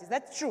others. Is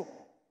that true?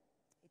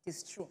 It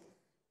is true.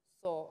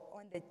 So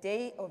on the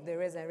day of the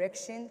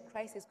resurrection,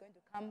 Christ is going to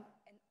come,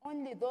 and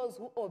only those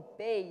who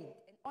obeyed,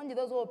 and only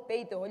those who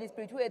obeyed the Holy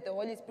Spirit, who had the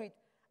Holy Spirit,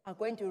 are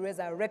going to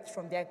resurrect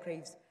from their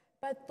graves.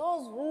 But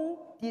those who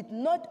did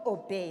not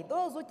obey,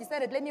 those who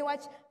decided, let me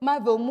watch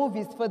Marvel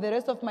movies for the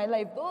rest of my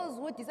life, those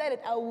who decided,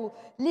 I will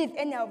live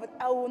anyhow,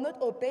 I will not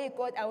obey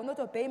God, I will not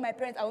obey my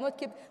parents, I will not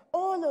keep,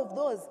 all of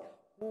those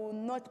will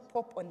not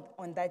pop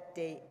on that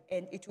day,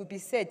 and it will be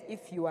said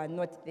if you are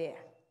not there.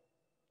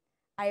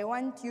 I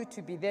want you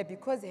to be there,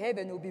 because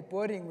heaven will be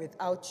boring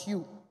without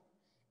you.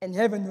 And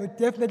heaven will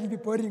definitely be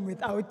boring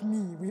without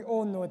me. We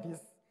all know this.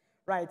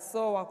 Right,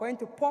 so we're going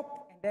to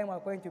pop, and then we're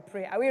going to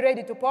pray. Are we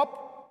ready to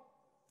pop?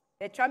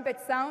 The trumpet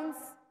sounds.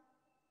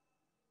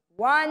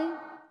 1,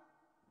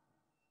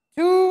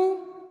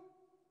 2,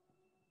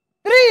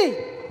 3.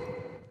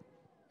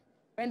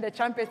 When the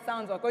trumpet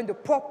sounds, we're going to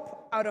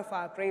pop out of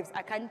our graves.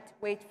 I can't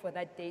wait for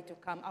that day to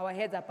come. Our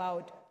heads are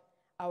bowed.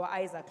 Our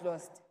eyes are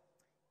closed.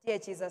 Dear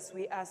Jesus,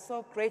 we are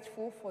so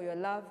grateful for your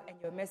love and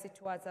your mercy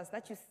towards us,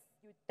 that you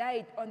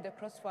died on the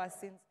cross for our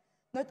sins.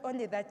 Not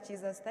only that,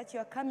 Jesus, that you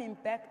are coming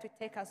back to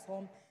take us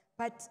home,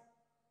 but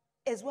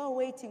As we're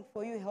waiting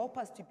for you, help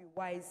us to be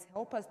wise.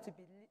 Help us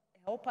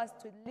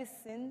to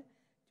listen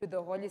to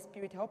the Holy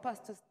Spirit. Help us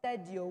to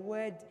study your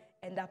word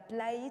and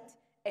apply it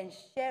and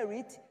share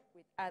it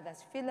with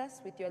others. Fill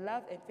us with your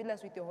love and fill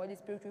us with your Holy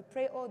Spirit. We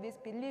pray all this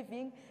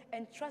believing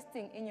and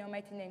trusting in your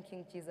mighty name,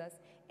 King Jesus.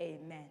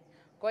 Amen.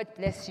 God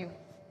bless you.